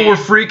fantasy, people were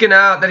freaking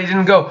out that he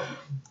didn't go.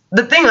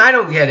 The thing I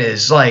don't get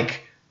is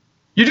like,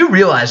 you do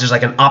realize there's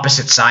like an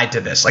opposite side to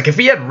this. Like if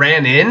he had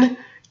ran in,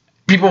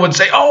 people would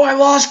say, "Oh, I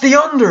lost the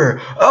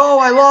under. Oh,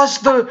 I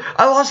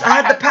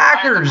had the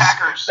Packers.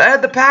 I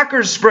had the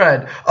Packers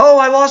spread. Oh,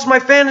 I lost my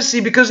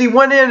fantasy because he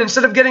went in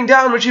instead of getting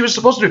down, which he was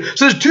supposed to do."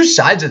 So there's two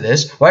sides of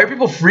this. Why are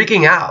people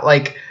freaking out?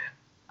 Like,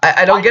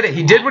 I don't get it.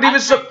 He did what he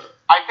was.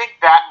 I think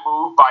that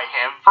move by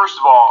him, first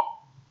of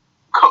all,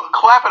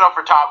 clap it up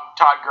for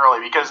Todd Gurley,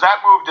 because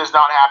that move does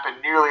not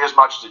happen nearly as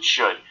much as it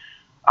should.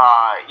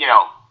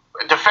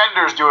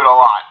 Defenders do it a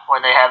lot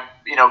when they have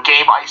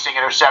game icing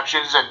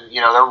interceptions and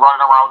they're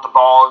running around with the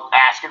ball and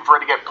asking for it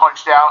to get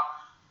punched out.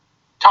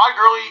 Todd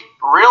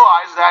Gurley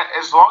realized that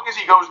as long as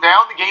he goes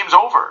down, the game's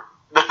over.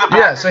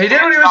 So he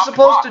did what he was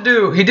supposed to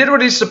do. He did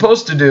what he's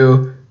supposed to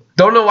do.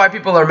 Don't know why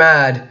people are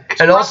mad.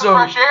 It's a breath of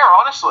fresh air,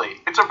 honestly.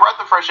 It's a breath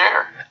of fresh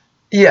air.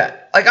 Yeah,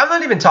 like I'm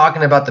not even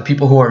talking about the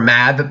people who are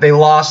mad that they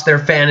lost their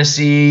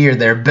fantasy or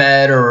their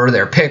bet or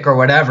their pick or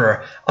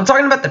whatever. I'm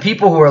talking about the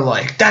people who are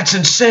like, "That's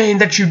insane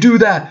that you do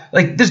that."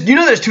 Like,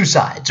 there's two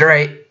sides,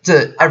 right?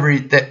 To I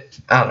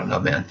don't know,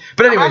 man.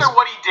 But anyways, no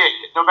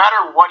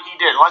matter what he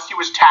did, unless he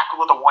was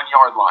tackled at the 1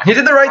 yard line, he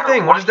did the right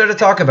thing. What is there to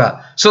talk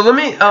about? So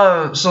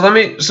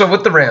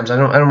with the Rams, I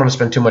don't want to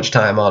spend too much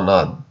time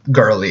on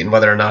Gurley and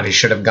whether or not he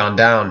should have gone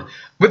down.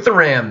 With the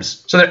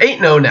Rams, so they're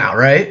 8-0 now,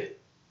 right?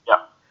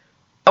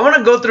 I want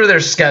to go through their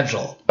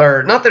schedule,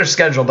 or not their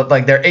schedule, but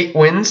like their 8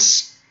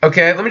 wins.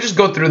 Okay, let me just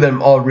go through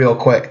them all real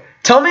quick.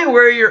 Tell me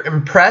where you're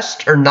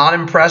impressed or not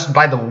impressed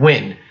by the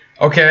win.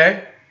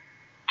 Okay?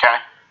 Okay.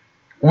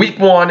 Week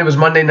 1, it was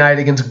Monday night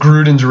against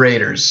Gruden's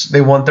Raiders.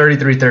 They won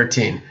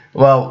 33-13.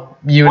 Well,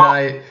 you got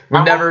to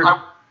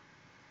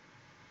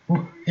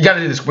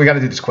do this. We got to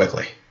do this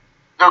quickly.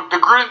 The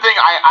Gruden thing,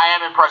 I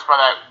am impressed by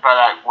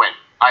that win.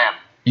 I am.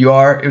 You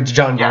are? It was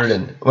John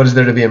Gruden. What is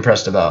there to be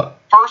impressed about?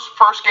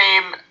 First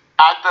game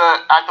at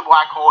the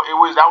Black Hole.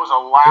 That was a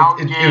loud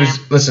game.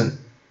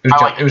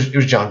 It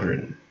was John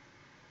Gruden.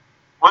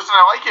 Listen,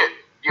 I like it.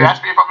 You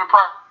asked me if I'm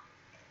impressed.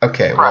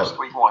 Okay, well,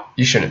 week 1.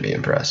 You shouldn't be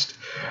impressed.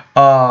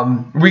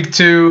 Week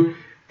 2,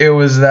 it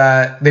was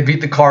that they beat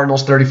the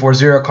Cardinals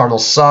 34-0.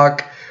 Cardinals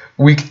suck.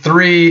 Week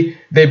 3,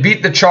 they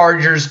beat the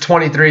Chargers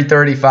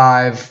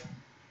 23-35.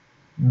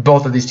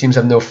 Both of these teams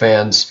have no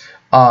fans.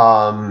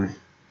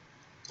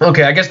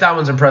 Okay, I guess that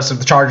one's impressive.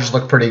 The Chargers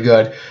look pretty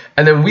good.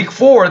 And then week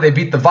 4, they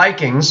beat the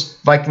Vikings.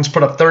 Vikings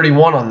put up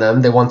 31 on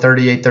them. They won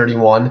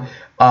 38-31.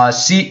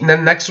 And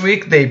then next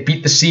week, they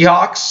beat the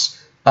Seahawks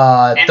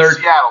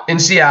in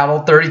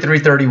Seattle,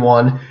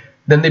 33-31.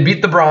 Then they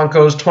beat the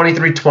Broncos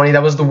 23-20.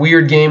 That was the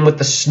weird game with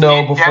the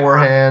snow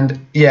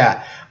beforehand.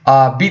 Yeah.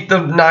 Beat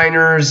the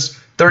Niners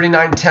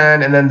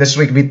 39-10. And then this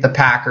week beat the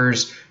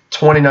Packers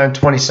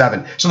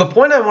 29-27. So the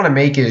point I want to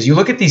make is you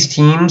look at these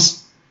teams.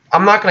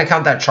 I'm not going to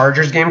count that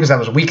Chargers game because that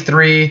was week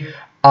 3.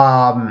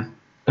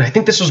 And I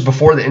think this was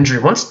before the injury.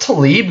 Once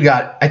Talib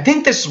I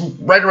think this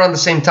right around the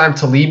same time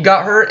Talib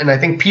got hurt, and I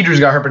think Peters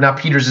got hurt, but now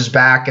Peters is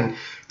back. And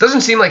it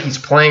doesn't seem like he's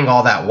playing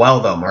all that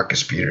well, though,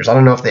 Marcus Peters. I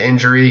don't know if the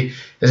injury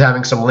is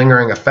having some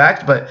lingering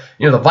effect, but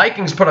the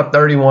Vikings put up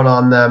 31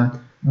 on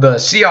them. The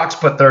Seahawks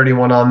put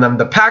 31 on them.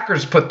 The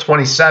Packers put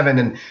 27,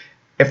 and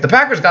if the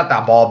Packers got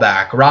that ball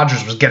back,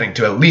 Rodgers was getting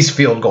to at least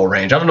field goal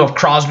range. I don't know if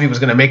Crosby was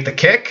going to make the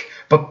kick,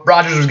 but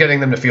Rodgers was getting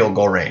them to field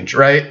goal range,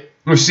 right?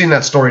 We've seen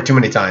that story too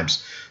many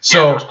times.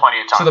 So, there was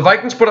plenty of time. So the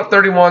Vikings put up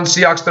 31,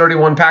 Seahawks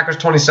 31, Packers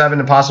 27,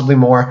 and possibly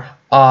more,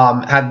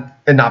 had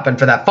it not been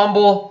for that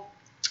fumble.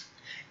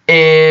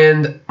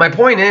 And my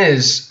point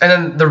is, and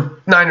then the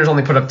Niners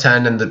only put up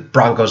 10, and the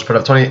Broncos put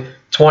up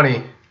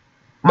 20.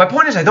 My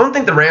point is, I don't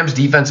think the Rams'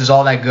 defense is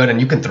all that good, and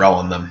you can throw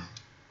on them.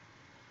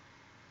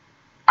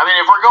 I mean,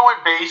 if we're going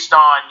based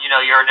on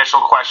your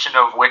initial question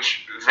of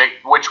which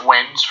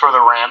wins for the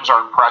Rams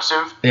are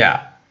impressive,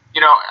 yeah,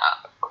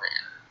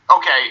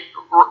 okay,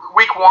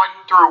 week 1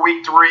 through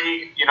week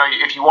 3,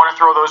 if you want to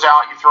throw those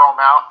out, you throw them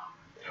out.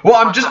 Well,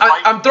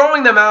 I'm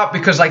throwing them out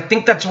because I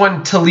think that's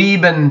when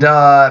Talib and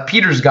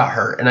Peters got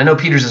hurt, and I know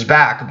Peters is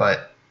back,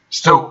 but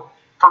still. So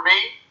for me,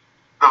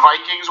 the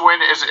Vikings win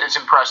is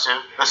impressive.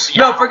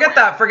 No, forget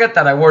that. Forget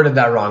that. I worded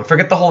that wrong.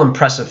 Forget the whole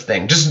impressive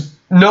thing. Just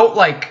note,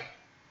 like,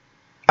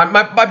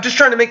 I'm just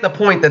trying to make the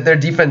point that their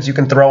defense you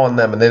can throw on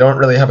them, and they don't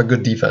really have a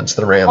good defense,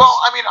 the Rams.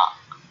 Well, I mean,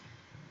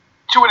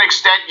 to an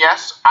extent,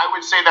 yes. I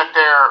would say that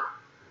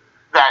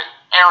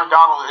Aaron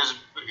Donald is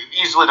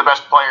easily the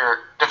best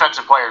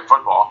defensive player in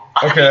football.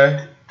 Okay. I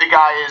mean, the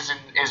guy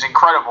is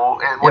incredible.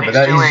 And what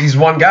he's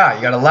one guy.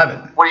 You got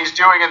 11. What he's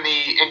doing in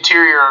the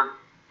interior,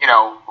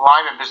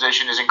 lineman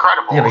position is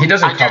incredible. Yeah, but he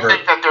doesn't cover. I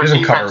think that their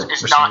defense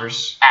is not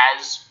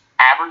as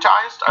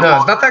advertised. No,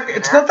 it's not that.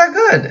 It's not that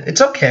good.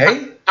 It's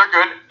okay. They're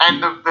good,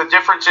 and the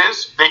difference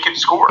is they can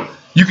score.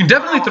 You can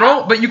definitely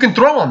throw, but you can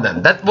throw on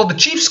them. The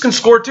Chiefs can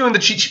score too, and the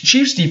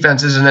Chiefs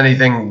defense isn't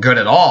anything good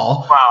at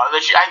all. Well,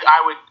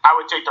 I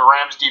would take the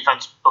Rams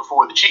defense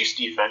before the Chiefs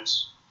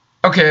defense.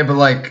 Okay,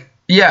 but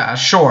yeah,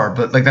 sure,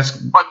 but that's.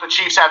 But the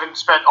Chiefs haven't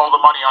spent all the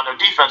money on their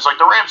defense like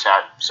the Rams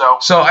had, so.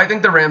 So I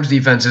think the Rams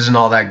defense isn't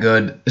all that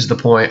good. Is the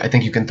point? I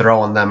think you can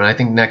throw on them, and I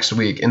think next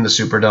week in the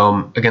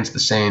Superdome against the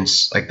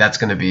Saints, that's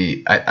going to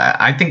be.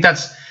 I think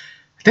this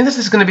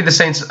is going to be the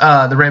Saints,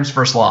 the Rams'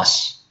 first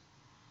loss.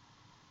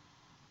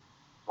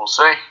 We'll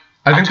see.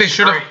 I think they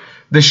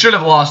should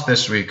have lost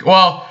this week.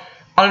 Well,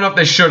 I don't know if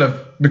they should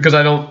have because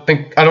I don't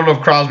know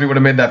if Crosby would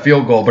have made that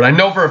field goal, but I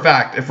know for a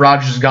fact if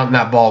Rodgers has gotten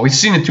that ball, we've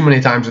seen it too many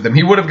times with him.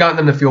 He would have gotten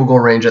them to field goal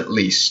range at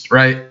least,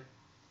 right?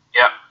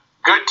 Yeah.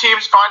 Good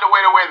teams find a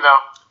way to win though.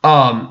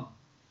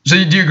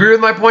 So do you agree with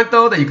my point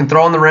though that you can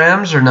throw on the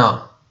Rams or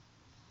no?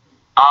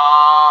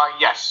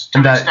 Yes.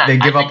 And that they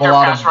give up a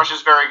lot of. Pass rush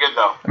is very good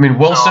though. I mean,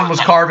 Wilson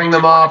was carving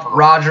them up.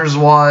 Rodgers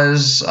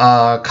was.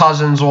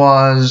 Cousins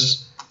was.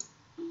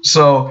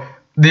 So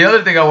the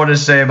other thing I wanted to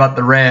say about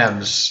the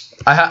Rams,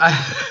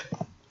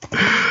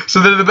 so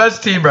they're the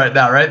best team right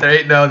now, right?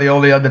 They're 8-0, the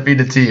only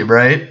undefeated team,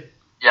 right?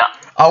 Yeah.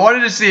 I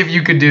wanted to see if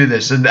you could do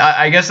this, and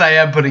I guess I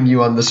am putting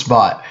you on the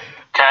spot.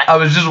 Okay. I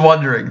was just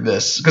wondering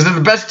this because they're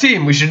the best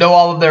team. We should know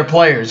all of their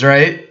players,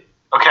 right?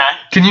 Okay.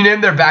 Can you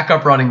name their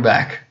backup running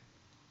back?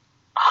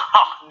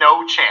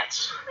 No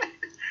chance.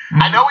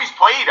 I know he's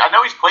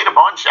played a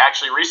bunch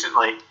actually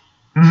recently.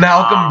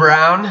 Malcolm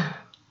Brown.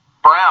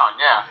 Brown,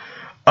 yeah.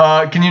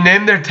 Can you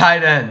name their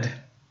tight end? Is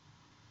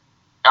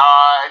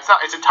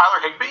it Tyler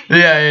Higbee?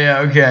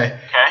 Yeah, okay.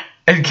 Okay.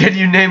 And can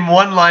you name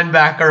one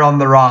linebacker on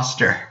the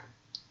roster?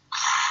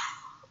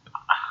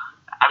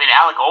 I mean,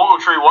 Alec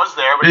Ogletree was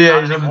there, but he's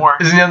not anymore.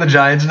 Isn't he on the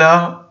Giants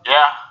now?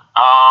 Yeah.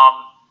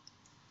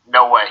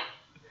 No way.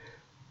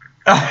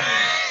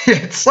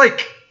 It's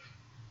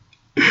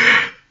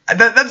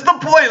that's the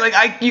point.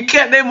 You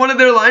can't name one of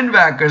their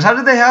linebackers. How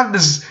did they have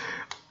this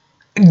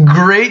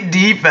great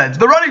defense?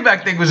 The running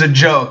back thing was a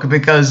joke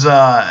because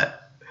the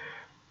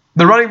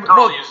running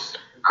Gurley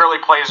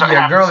plays.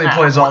 Yeah, Gurley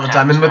plays all the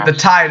time, and with the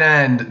tight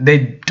end,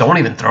 they don't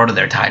even throw to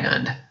their tight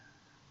end.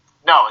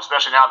 No,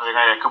 especially now that they're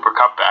going to get Cooper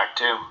Kupp back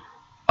too.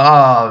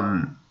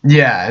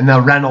 Yeah, and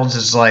now Reynolds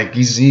is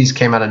he's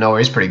came out of nowhere.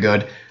 He's pretty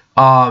good.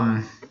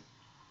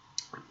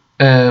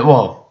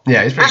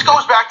 Yeah, he's pretty This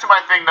goes back to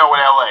my thing though with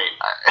LA.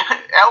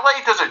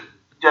 LA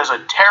does a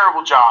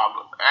terrible job,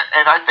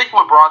 and I think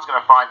LeBron's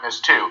going to find this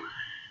too.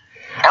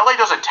 LA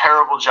does a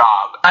terrible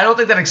job. I don't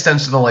think that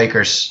extends to the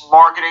Lakers.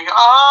 Marketing.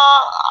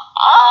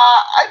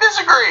 I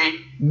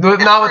disagree.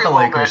 Not with the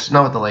Lakers.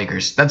 Not with the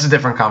Lakers. That's a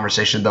different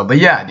conversation though. But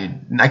yeah,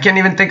 dude, I can't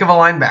even think of a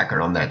linebacker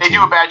on that team. They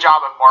do a bad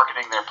job of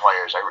marketing their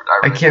players.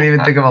 I can't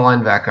even think of a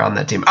linebacker on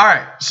that team. All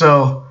right,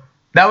 so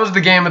that was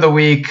the game of the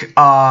week. We're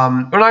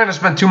not going to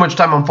spend too much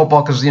time on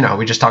football because,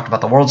 we just talked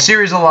about the World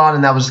Series a lot,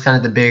 and that was kind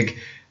of the big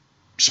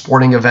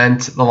sporting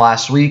event the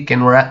last week.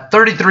 And we're at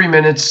 33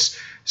 minutes.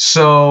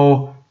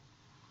 So,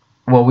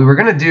 we were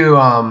going to do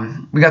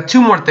we got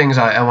two more things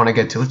I want to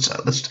get to.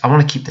 I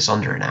want to keep this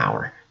under an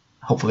hour.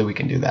 Hopefully we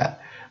can do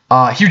that.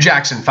 Hugh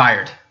Jackson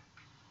fired.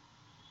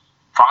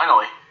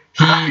 Finally.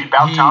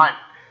 About time.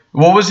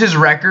 What was his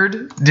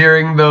record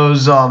during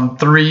those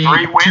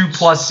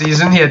 2+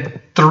 season? He had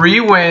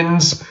 3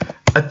 wins,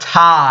 a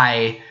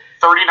tie.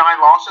 39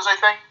 losses, I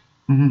think?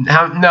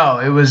 No,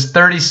 it was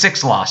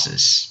 36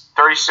 losses.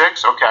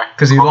 36? Okay.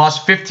 Because he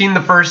lost 15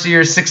 the first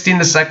year, 16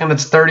 the second,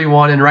 that's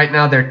 31, and right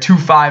now they're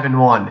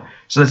 2-5-1.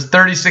 So that's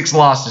 36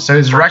 losses. So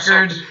his 36.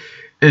 Record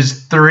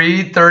is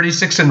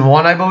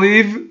 3-36-1, I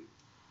believe.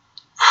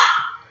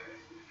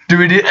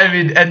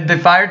 And they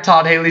fired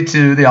Todd Haley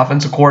too, the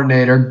offensive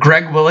coordinator.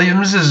 Greg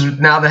Williams is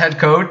now the head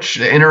coach,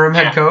 the interim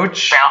head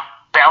coach.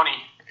 Bounty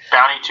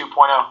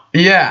 2.0.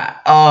 Yeah.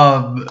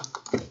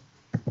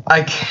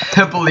 I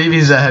can't believe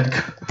he's a head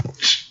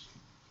coach.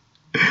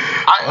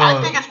 I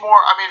think it's more.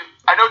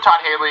 I know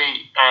Todd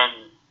Haley and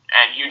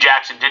Hugh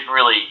Jackson didn't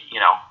really,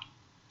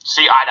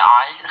 see eye to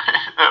eye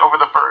over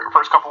the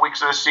first couple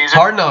weeks of the season.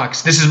 Hard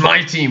Knocks. This is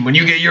my team. When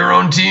you get your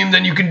own team,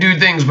 then you can do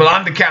things. But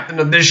I'm the captain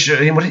of this show.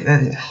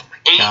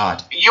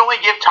 God. You only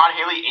give Todd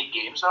Haley 8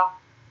 games, though?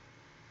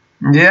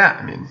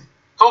 Yeah, It's a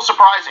little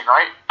surprising,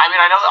 right? I know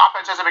the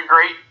offense hasn't been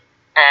great,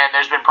 and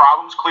there's been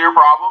problems, clear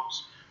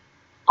problems,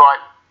 but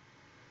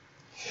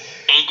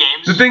 8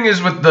 games. The thing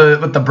is with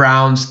the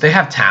Browns, they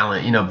have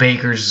talent. You know,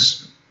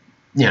 Baker's.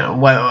 You know,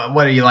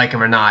 whether you like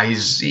him or not, okay.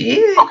 Who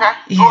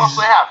else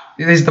do they have?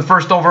 He's the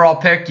first overall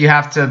pick. You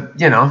have to,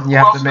 Who else to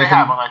make do they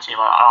have on that team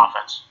on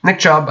offense? Nick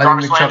Chubb.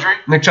 Jarvis Landry?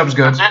 Nick Chubb's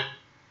good. That's it?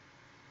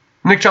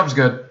 Nick Chubb's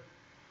good.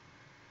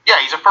 Yeah,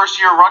 he's a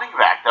first-year running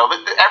back, though.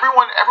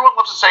 Everyone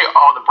loves to say,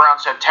 "Oh, the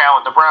Browns have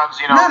talent." The Browns,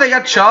 No, they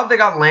got Chubb. They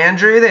got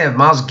Landry. They have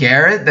Myles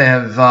Garrett. They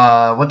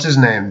have what's his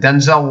name,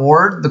 Denzel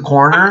Ward, the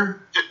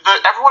corner.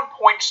 Everyone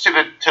points to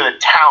the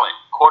talent,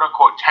 quote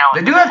unquote talent.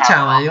 They do have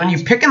talent. When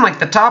you pick in like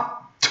the top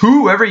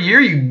 2 every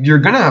year, you're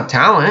gonna have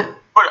talent.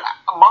 But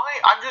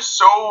I'm just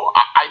so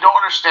I don't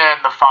understand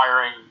the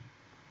firing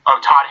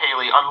of Todd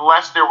Haley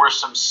unless there were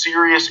some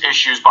serious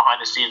issues behind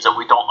the scenes that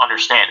we don't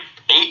understand.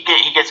 He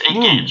gets 8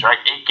 games, right?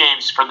 8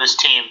 games for this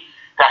team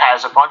that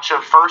has a bunch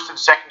of first and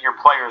second year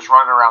players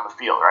running around the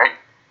field, right?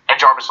 And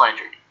Jarvis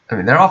Landry. I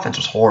mean, their offense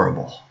was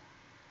horrible.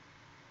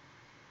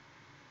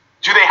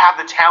 Do they have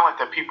the talent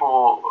that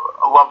people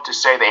love to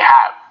say they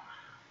have?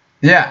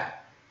 Yeah.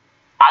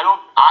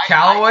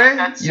 Callaway?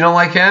 You don't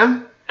like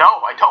him? No,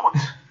 I don't.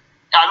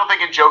 I don't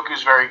think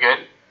Njoku's very good.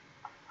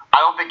 I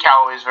don't think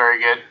Callaway's very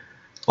good.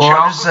 Well,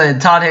 I'm just saying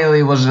Todd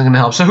Haley wasn't going to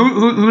help. So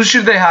who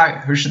should they hire?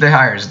 Who should they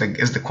hire is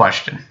the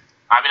question.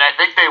 I mean, I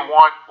think they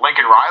want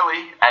Lincoln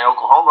Riley at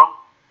Oklahoma.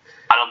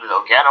 I don't think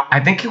they'll get him. I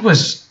think it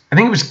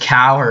was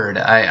Cowherd.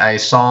 I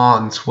saw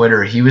on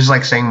Twitter. He was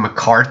like saying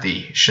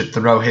McCarthy should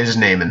throw his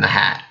name in the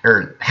hat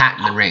or hat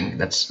in the ring.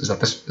 Is that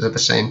the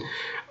same?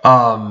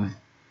 I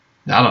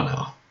don't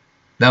know.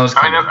 That was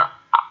kind of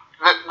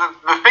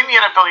the thing the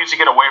NFL needs to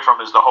get away from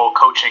is the whole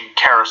coaching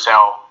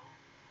carousel.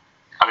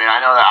 I mean,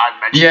 I know that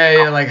I've mentioned.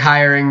 Yeah, like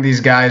hiring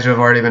these guys who have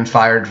already been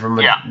fired from.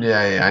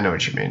 Yeah, I know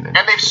what you mean. And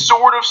they've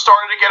sort of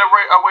started to get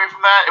away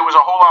from that. It was a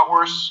whole lot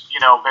worse,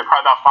 probably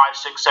about 5,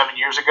 6, 7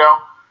 years ago.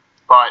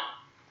 But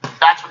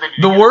that's what they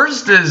need. The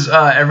worst is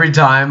every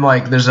time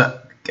like there's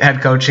a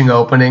head coaching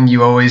opening,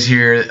 you always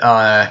hear,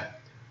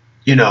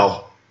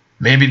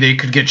 maybe they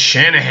could get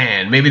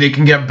Shanahan, maybe they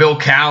can get Bill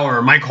Cowher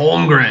or Mike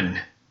Holmgren.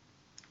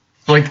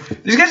 Like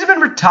these guys have been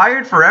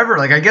retired forever.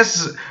 Like I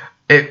guess.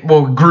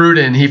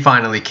 Gruden, he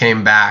finally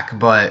came back,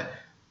 but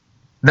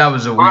that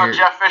was a weird. What weird.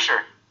 about Jeff Fisher?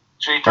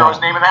 Should he throw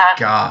his name in the hat?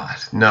 God,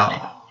 no.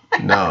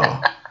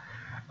 No.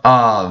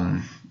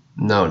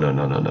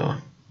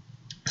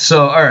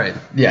 So, all right,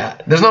 yeah.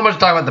 There's not much to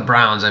talk about the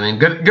Browns. I mean,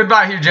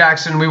 goodbye, Hugh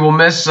Jackson. We will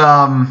miss.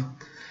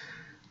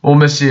 We'll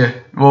miss you.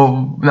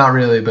 Well, not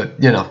really,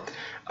 but All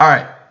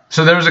right.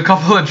 So there was a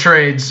couple of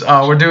trades.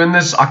 We're doing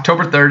this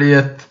October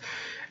 30th,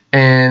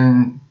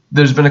 and.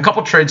 There's been a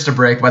couple trades to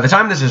break. By the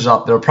time this is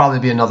up, there will probably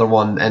be another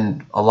one,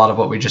 and a lot of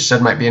what we just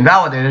said might be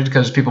invalidated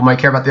because people might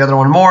care about the other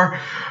one more.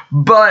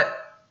 But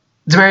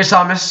Demaryius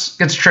Thomas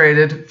gets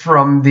traded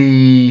from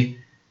the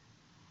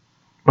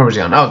 – where was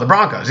he on? Oh, the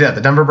Broncos. Yeah, the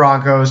Denver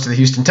Broncos to the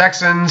Houston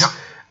Texans. Yep.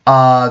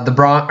 The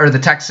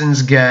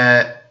Broncos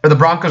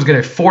get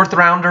a 4th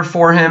rounder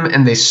for him,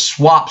 and they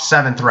swap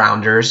 7th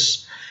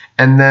rounders.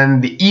 And then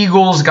the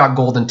Eagles got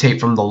Golden Tate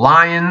from the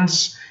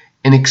Lions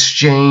in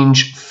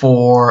exchange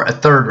for a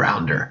 3rd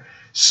rounder.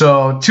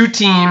 So 2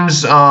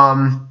 teams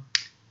trying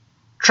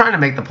to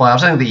make the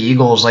playoffs. I think the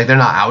Eagles, they're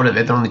not out of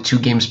it. They're only 2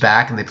 games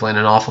back, and they play in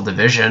an awful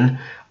division.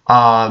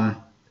 And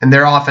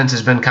their offense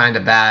has been kind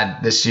of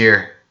bad this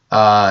year,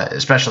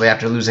 especially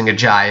after losing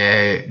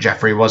Ajayi.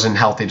 Jeffrey wasn't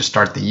healthy to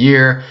start the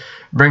year.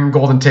 Bringing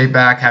Golden Tate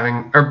back,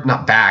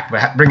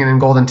 bringing in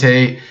Golden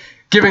Tate,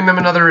 giving them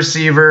another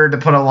receiver to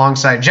put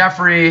alongside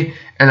Jeffrey.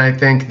 And I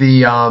think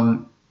the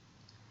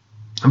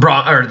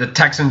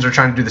Texans are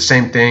trying to do the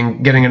same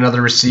thing, getting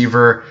another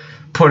receiver,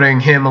 putting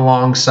him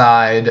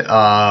alongside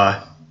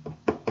Johnson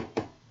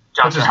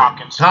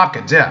Hopkins.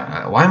 Hopkins,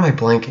 yeah. Why am I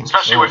blanking?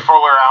 Especially with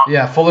Fuller out.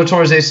 Yeah, Fuller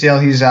tore his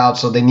ACL, he's out,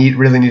 so they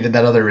really needed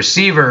that other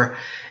receiver.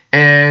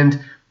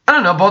 And I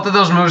don't know, both of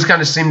those moves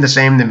kind of seem the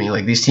same to me.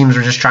 Like these teams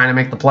are just trying to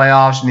make the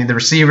playoffs, need the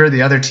receiver.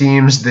 The other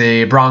teams,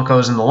 the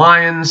Broncos and the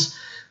Lions,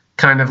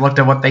 kind of looked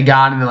at what they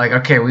got and they're like,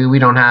 okay, we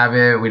don't have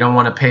it. We don't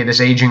want to pay this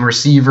aging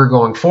receiver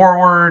going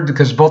forward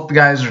because both the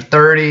guys are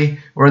 30.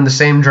 We're in the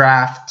same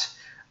draft.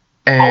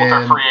 And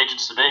both are free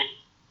agents to be.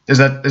 Is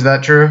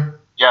that true?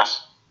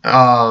 Yes.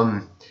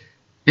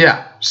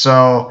 Yeah.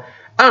 So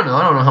I don't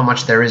know how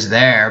much there is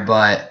there,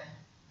 but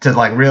to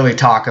really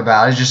talk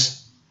about is just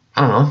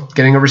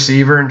getting a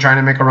receiver and trying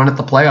to make a run at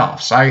the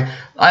playoffs.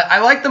 I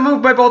like the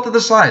move by both of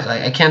the sides.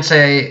 I can't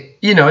say,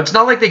 it's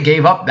not like they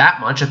gave up that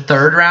much. A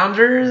 3rd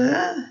rounder,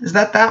 is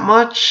that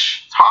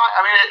much? It's high.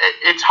 I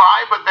mean, it's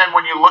high, but then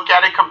when you look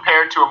at it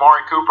compared to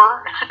Amari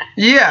Cooper.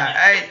 Yeah.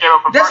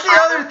 That's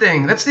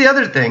the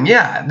other thing.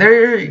 Yeah.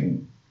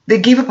 They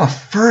gave up a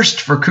 1st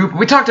for Cooper.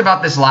 We talked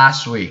about this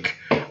last week.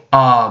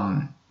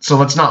 So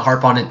let's not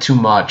harp on it too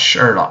much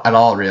or at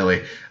all,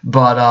 really.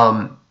 But,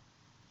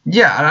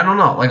 yeah, I don't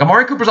know.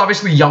 Amari Cooper's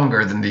obviously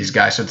younger than these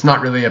guys, so it's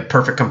not really a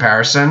perfect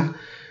comparison.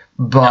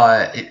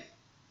 But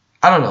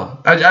I don't know.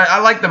 I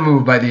like the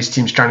move by these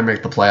teams trying to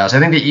make the playoffs. I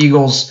think the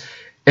Eagles,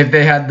 if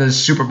they had the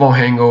Super Bowl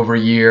hangover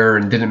year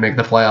and didn't make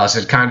the playoffs,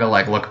 it'd kind of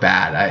like look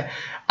bad.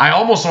 I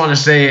almost want to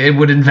say it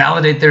would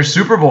invalidate their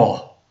Super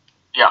Bowl.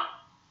 Yeah.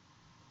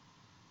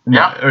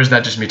 No, or is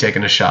that just me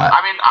taking a shot?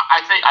 I mean,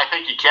 I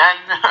think you can.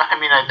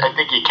 I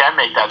think you can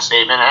make that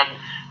statement. And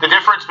the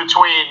difference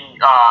between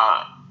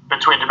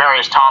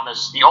Demaryius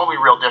Thomas, the only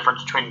real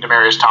difference between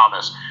Demaryius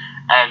Thomas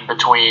and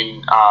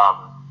between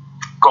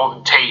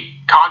Golden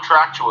Tate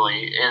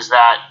contractually is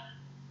that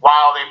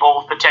while they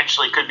both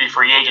potentially could be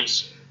free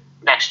agents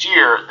next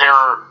year,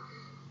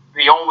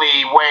 the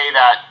only way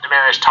that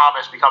Demaryius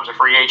Thomas becomes a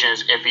free agent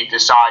is if he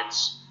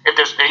decides he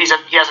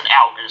has an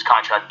out in his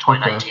contract in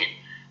 2019. Okay.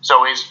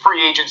 So his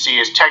free agency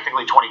is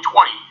technically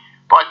 2020,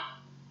 but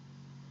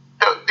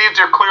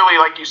they're clearly,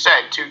 like you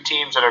said, two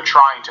teams that are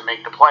trying to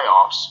make the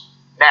playoffs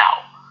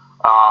now,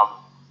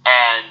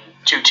 and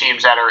two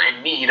teams that are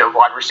in need of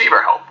wide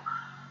receiver help.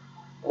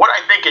 What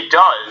I think it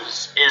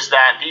does is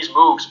that these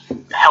moves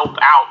help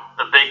out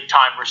the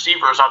big-time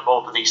receivers on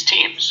both of these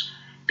teams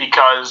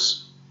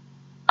because,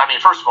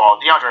 first of all,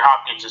 DeAndre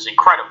Hopkins is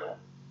incredible.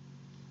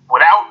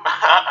 Without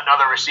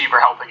another receiver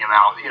helping him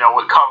out,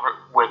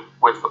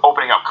 with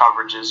opening up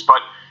coverages,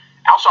 but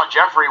Alshon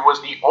Jeffrey was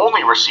the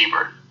only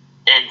receiver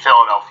in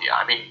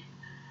Philadelphia.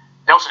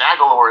 Nelson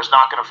Aguilar is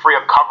not going to free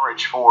up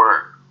coverage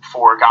for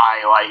a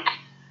guy like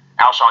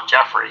Alshon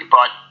Jeffrey,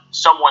 but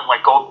someone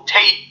like Golden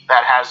Tate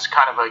that has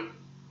kind of a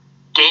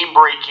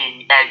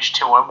game-breaking edge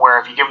to him,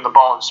 where if you give him the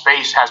ball in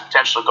space, has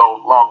potential to go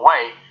a long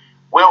way,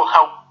 will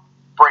help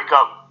break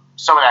up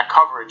some of that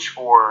coverage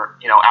for,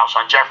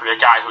 Alshon Jeffrey, a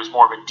guy who's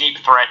more of a deep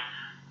threat,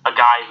 a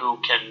guy who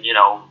can,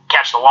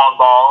 catch the long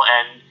ball,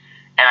 and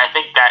I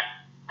think that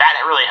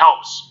really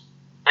helps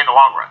in the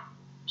long run.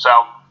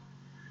 So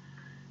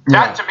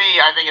that to me,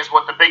 I think, is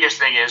what the biggest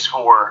thing is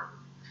for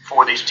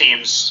these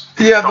teams.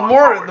 Yeah, the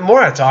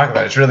more I talk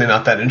about it, it's really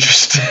not that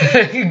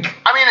interesting.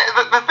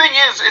 The thing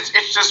is,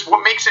 it's just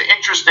what makes it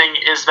interesting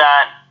is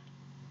that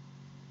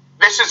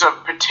this is a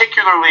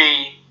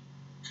particularly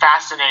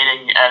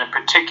fascinating and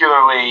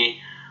particularly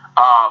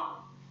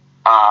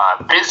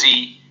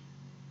busy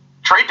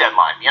trade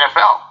deadline in the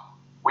NFL.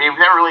 We've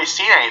never really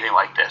seen anything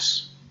like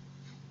this.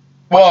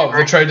 Whoa,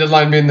 the trade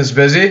deadline being this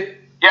busy?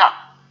 Yeah.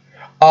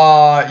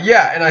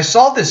 Yeah, and I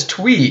saw this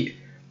tweet.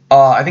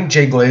 I think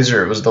Jay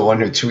Glazer was the one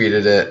who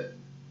tweeted it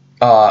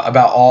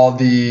about all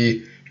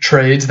the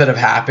trades that have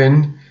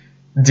happened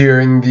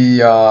during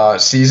the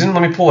season.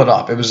 Let me pull it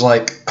up. It was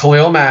like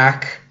Khalil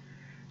Mack,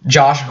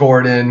 Josh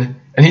Gordon,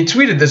 and he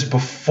tweeted this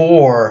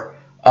before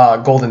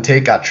Golden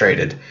Tate got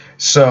traded.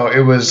 So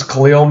it was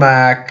Khalil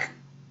Mack,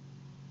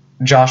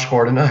 Josh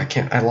Gordon.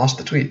 I lost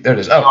the tweet. There it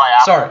is. Oh,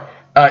 sorry.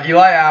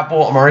 Eli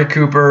Apple, Amari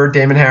Cooper,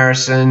 Damon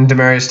Harrison,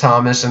 Demaryius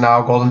Thomas, and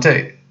now Golden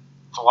Tate.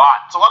 It's a lot.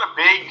 It's a lot of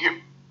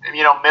big,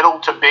 middle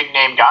to big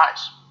name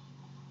guys.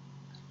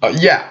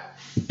 Yeah.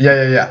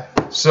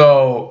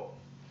 So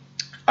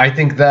I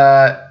think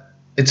that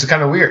it's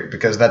kind of weird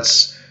because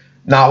that's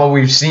not what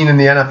we've seen in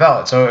the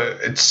NFL. So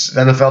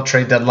the NFL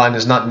trade deadline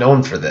is not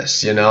known for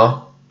this,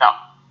 No.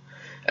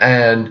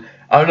 And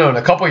I don't know, in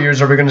a couple of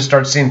years, are we going to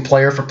start seeing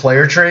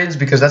player-for-player trades?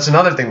 Because that's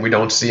another thing we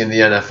don't see in the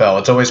NFL.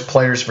 It's always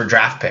players for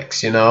draft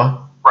picks,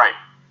 Right.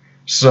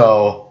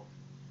 So,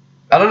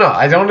 I don't know.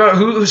 I don't know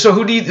who's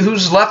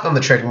left on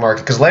the trading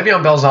market? Because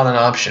Le'Veon Bell's not an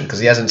option because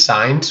he hasn't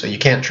signed, so you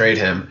can't trade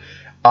him.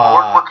 We're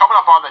coming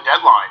up on the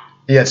deadline.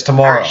 Yeah, it's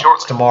tomorrow.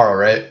 It's tomorrow,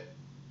 right?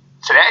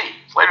 Today.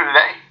 It's later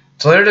today.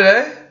 It's later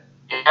today?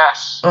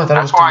 Yes. Oh, I thought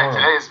it was tomorrow.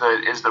 That's why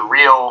today is the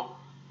real,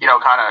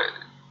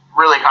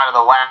 kind of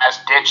the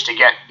last ditch to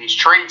get these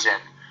trades in.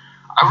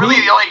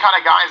 Really, the only kind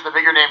of guys, the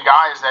bigger name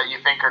guys that you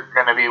think are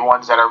going to be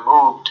ones that are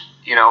moved,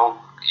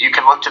 you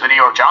can look to the New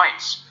York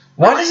Giants.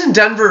 Why doesn't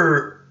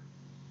Denver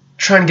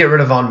try and get rid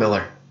of Von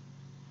Miller?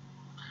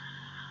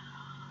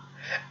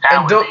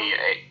 That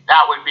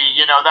would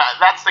be,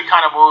 that's the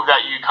kind of move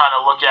that you kind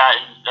of look at,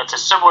 and that's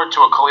similar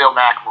to a Khalil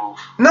Mack move.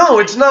 No,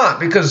 it's not,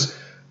 because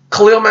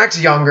Khalil Mack's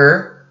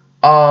younger.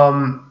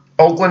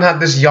 Oakland had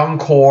this young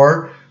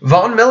core.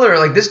 Von Miller,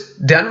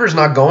 Denver's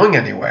not going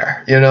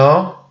anywhere,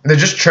 They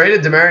just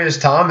traded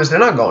Demaryius Thomas. They're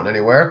not going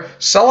anywhere.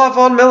 Sell off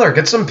Von Miller.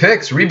 Get some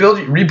picks.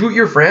 Reboot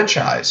your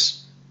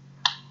franchise.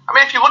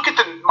 If you look at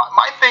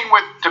my thing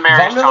with Demaryius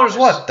Thomas. Von Miller's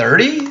what,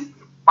 30?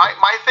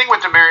 My thing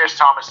with Demaryius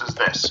Thomas is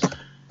this.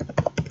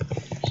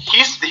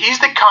 He's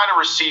the kind of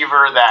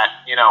receiver that,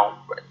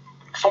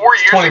 4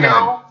 years 29.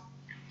 ago,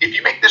 if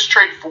you make this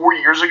trade 4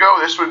 years ago,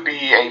 this would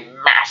be a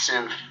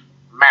massive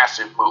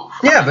move.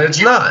 Yeah, but it's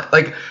not.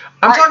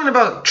 I'm talking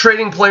about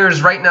trading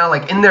players right now,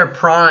 in their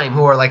prime,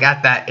 who are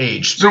at that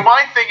age. So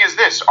my thing is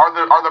this: are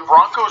the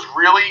Broncos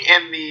really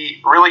in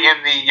the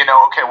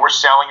okay, we're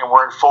selling and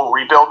we're in full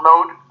rebuild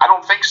mode? I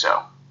don't think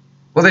so.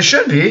 Well, they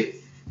should be.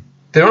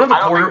 They don't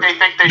have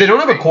a They don't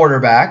have a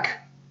quarterback.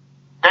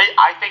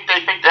 I think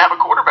they think they have a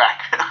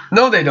quarterback.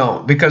 No, they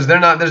don't, because they're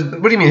not.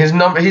 What do you mean?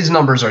 His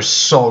numbers are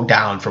so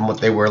down from what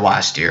they were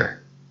last year.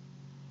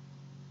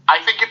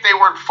 I think if they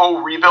were in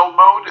full rebuild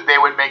mode, they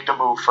would make the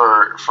move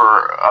for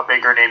a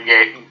bigger name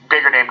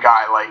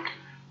guy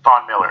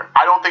Von Miller.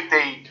 I don't think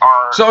they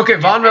are. So okay,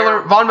 Von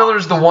Miller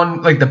is the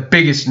one, like the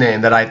biggest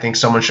name that I think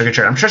someone should get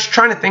traded. I'm just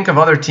trying to think of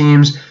other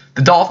teams.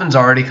 The Dolphins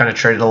already kind of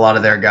traded a lot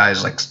of their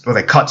guys, like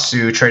they cut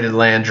Sue, traded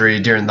Landry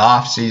during the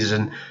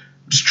offseason.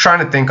 Just trying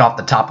to think off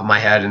the top of my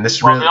head, and this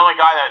the only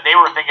guy that they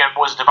were thinking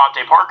was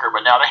Devontae Parker,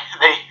 but now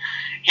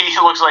he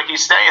looks like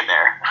he's staying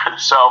there.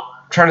 So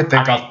trying to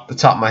think off the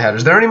top of my head.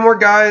 Is there any more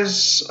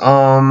guys?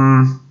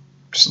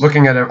 Just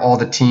looking at all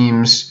the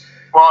teams.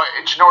 Well,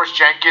 Janoris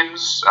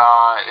Jenkins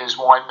is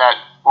one that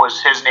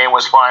his name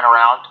was flying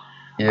around.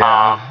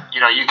 Yeah.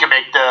 You can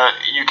make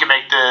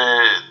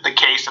the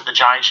case that the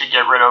Giants should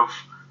get rid of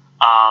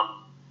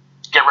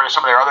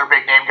some of their other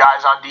big name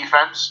guys on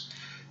defense.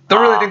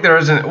 Don't really think there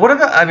isn't. What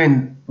about?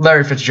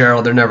 Larry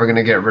Fitzgerald. They're never going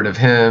to get rid of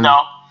him.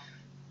 No.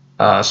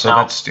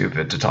 That's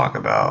stupid to talk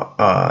about.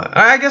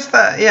 I guess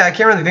that. Yeah, I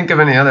can't really think of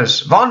any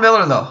others. Von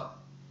Miller though.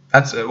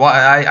 That's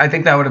why I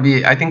think that would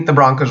be. I think the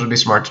Broncos would be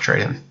smart to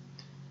trade him.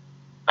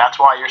 That's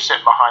why you're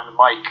sitting behind the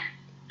mic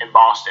in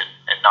Boston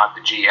and not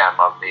the GM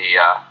of the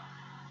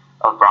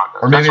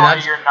Broncos. Or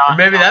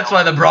maybe that's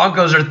why the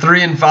Broncos are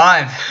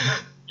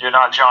 3-5. You're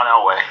not John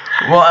Elway.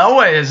 Well,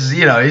 Elway is,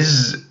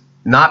 he's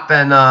not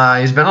been.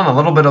 He's been on a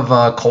little bit of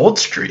a cold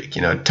streak.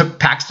 Took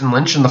Paxton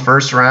Lynch in the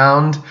first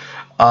round.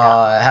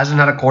 Hasn't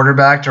had a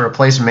quarterback to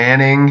replace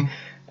Manning.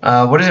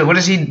 What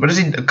has he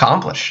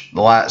accomplished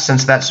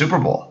since that Super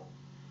Bowl?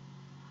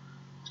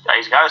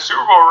 He's got a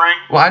Super Bowl ring.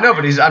 Well, I know,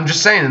 but I'm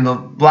just saying, in the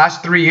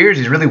last 3 years,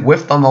 he's really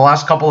whiffed on the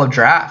last couple of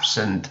drafts,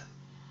 and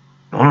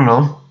I don't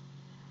know.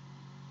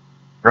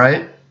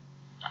 Right?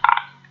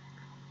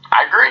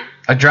 I agree.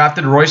 I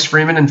drafted Royce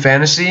Freeman in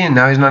fantasy, and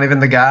now he's not even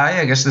the guy.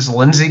 I guess this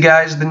Lindsey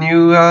guy is the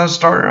new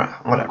starter.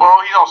 Whatever.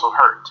 Well, he's also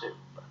hurt, too.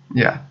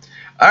 Yeah.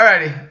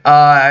 Alrighty.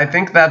 I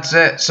think that's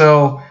it.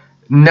 So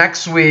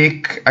next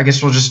week, I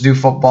guess we'll just do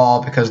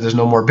football because there's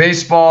no more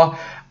baseball.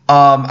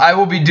 I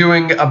will be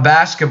doing a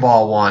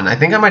basketball one. I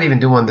think I might even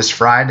do one this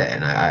Friday,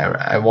 and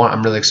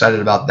I'm really excited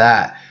about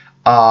that.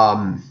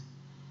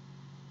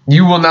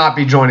 You will not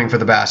be joining for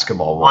the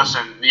basketball one.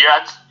 Listen,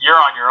 you're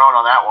on your own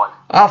on that one.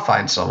 I'll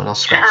find someone. I'll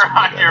scratch You're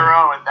on your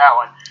own with that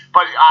one.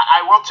 But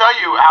I will tell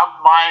you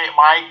how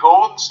my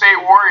Golden State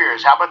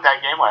Warriors. How about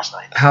that game last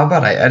night? How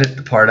about I edit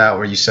the part out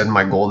where you said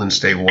my Golden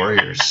State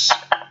Warriors?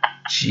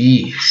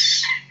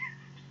 Jeez.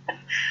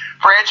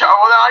 Franchise.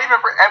 Well, not even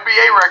for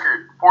NBA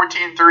record.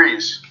 14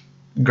 threes.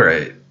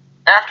 Great.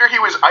 After he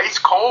was ice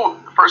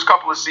cold the first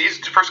couple of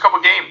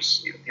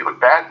games, he looked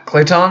bad.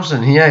 Klay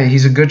Thompson,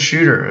 he's a good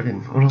shooter.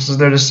 What else is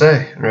there to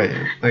say, right?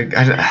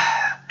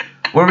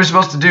 What are we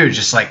supposed to do?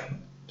 Just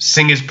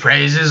sing his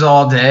praises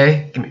all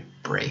day? Give me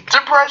a break. It's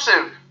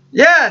impressive.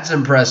 Yeah, it's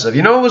impressive.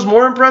 You know what was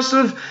more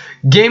impressive?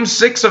 Game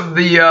 6 of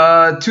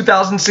the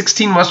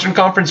 2016 Western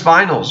Conference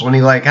Finals when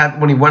he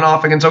went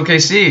off against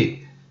OKC.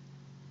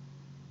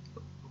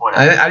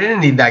 I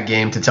didn't need that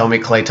game to tell me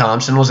Klay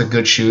Thompson was a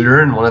good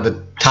shooter and one of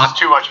the top. It's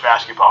too much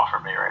basketball for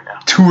me right now.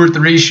 2 or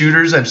 3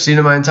 shooters I've seen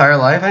in my entire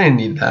life. I didn't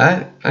need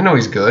that. I know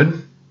he's good.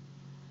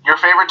 Your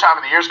favorite time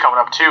of the year is coming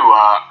up too.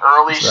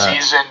 Early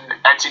season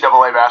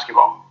NCAA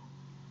basketball.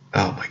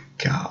 Oh my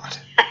God!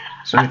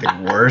 Is there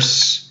anything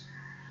worse?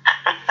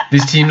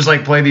 These teams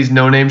play these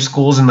no-name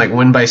schools and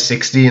win by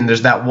 60, and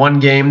there's that one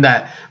game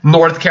that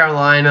North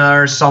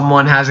Carolina or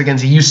someone has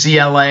against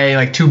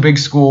UCLA, 2 big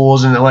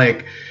schools, and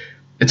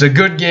it's a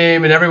good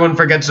game, and everyone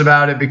forgets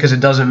about it because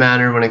it doesn't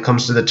matter when it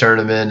comes to the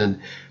tournament.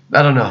 And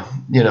I don't know,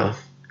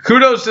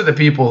 kudos to the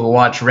people who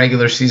watch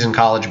regular season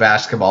college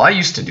basketball. I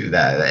used to do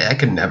that. I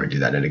could never do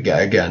that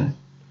again.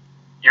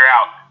 You're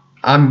out.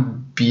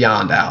 I'm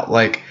beyond out.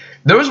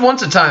 There was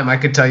once a time I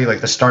could tell you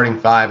the starting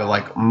 5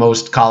 of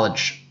most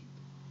college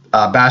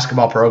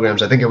basketball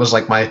programs. I think it was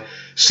my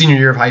senior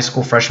year of high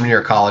school, freshman year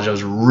of college. I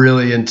was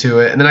really into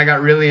it, and then I got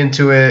really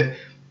into it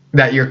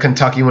that year.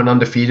 Kentucky went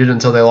undefeated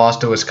until they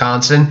lost to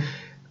Wisconsin.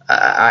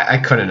 I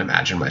couldn't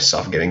imagine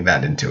myself getting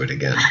that into it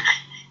again.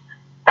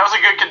 That was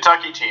a good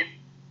Kentucky team.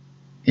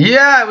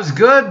 Yeah, it was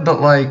good,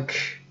 but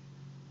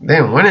they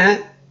didn't win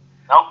it.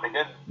 Nope, they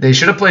didn't. They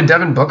should have played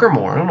Devin Booker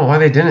more. I don't know why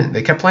they didn't.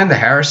 They kept playing the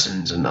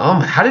Harrisons, and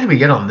how did we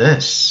get on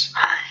this?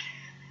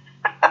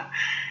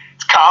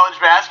 It's college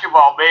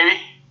basketball, baby.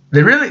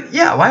 They really,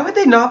 yeah. Why would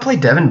they not play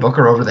Devin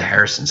Booker over the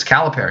Harrisons?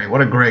 Calipari,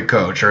 what a great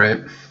coach, right?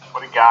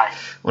 What a guy.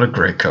 What a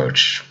great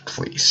coach,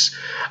 please.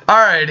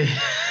 Alrighty.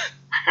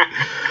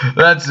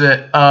 That's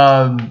it.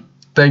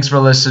 Thanks for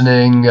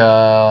listening.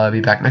 I'll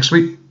be back next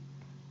week.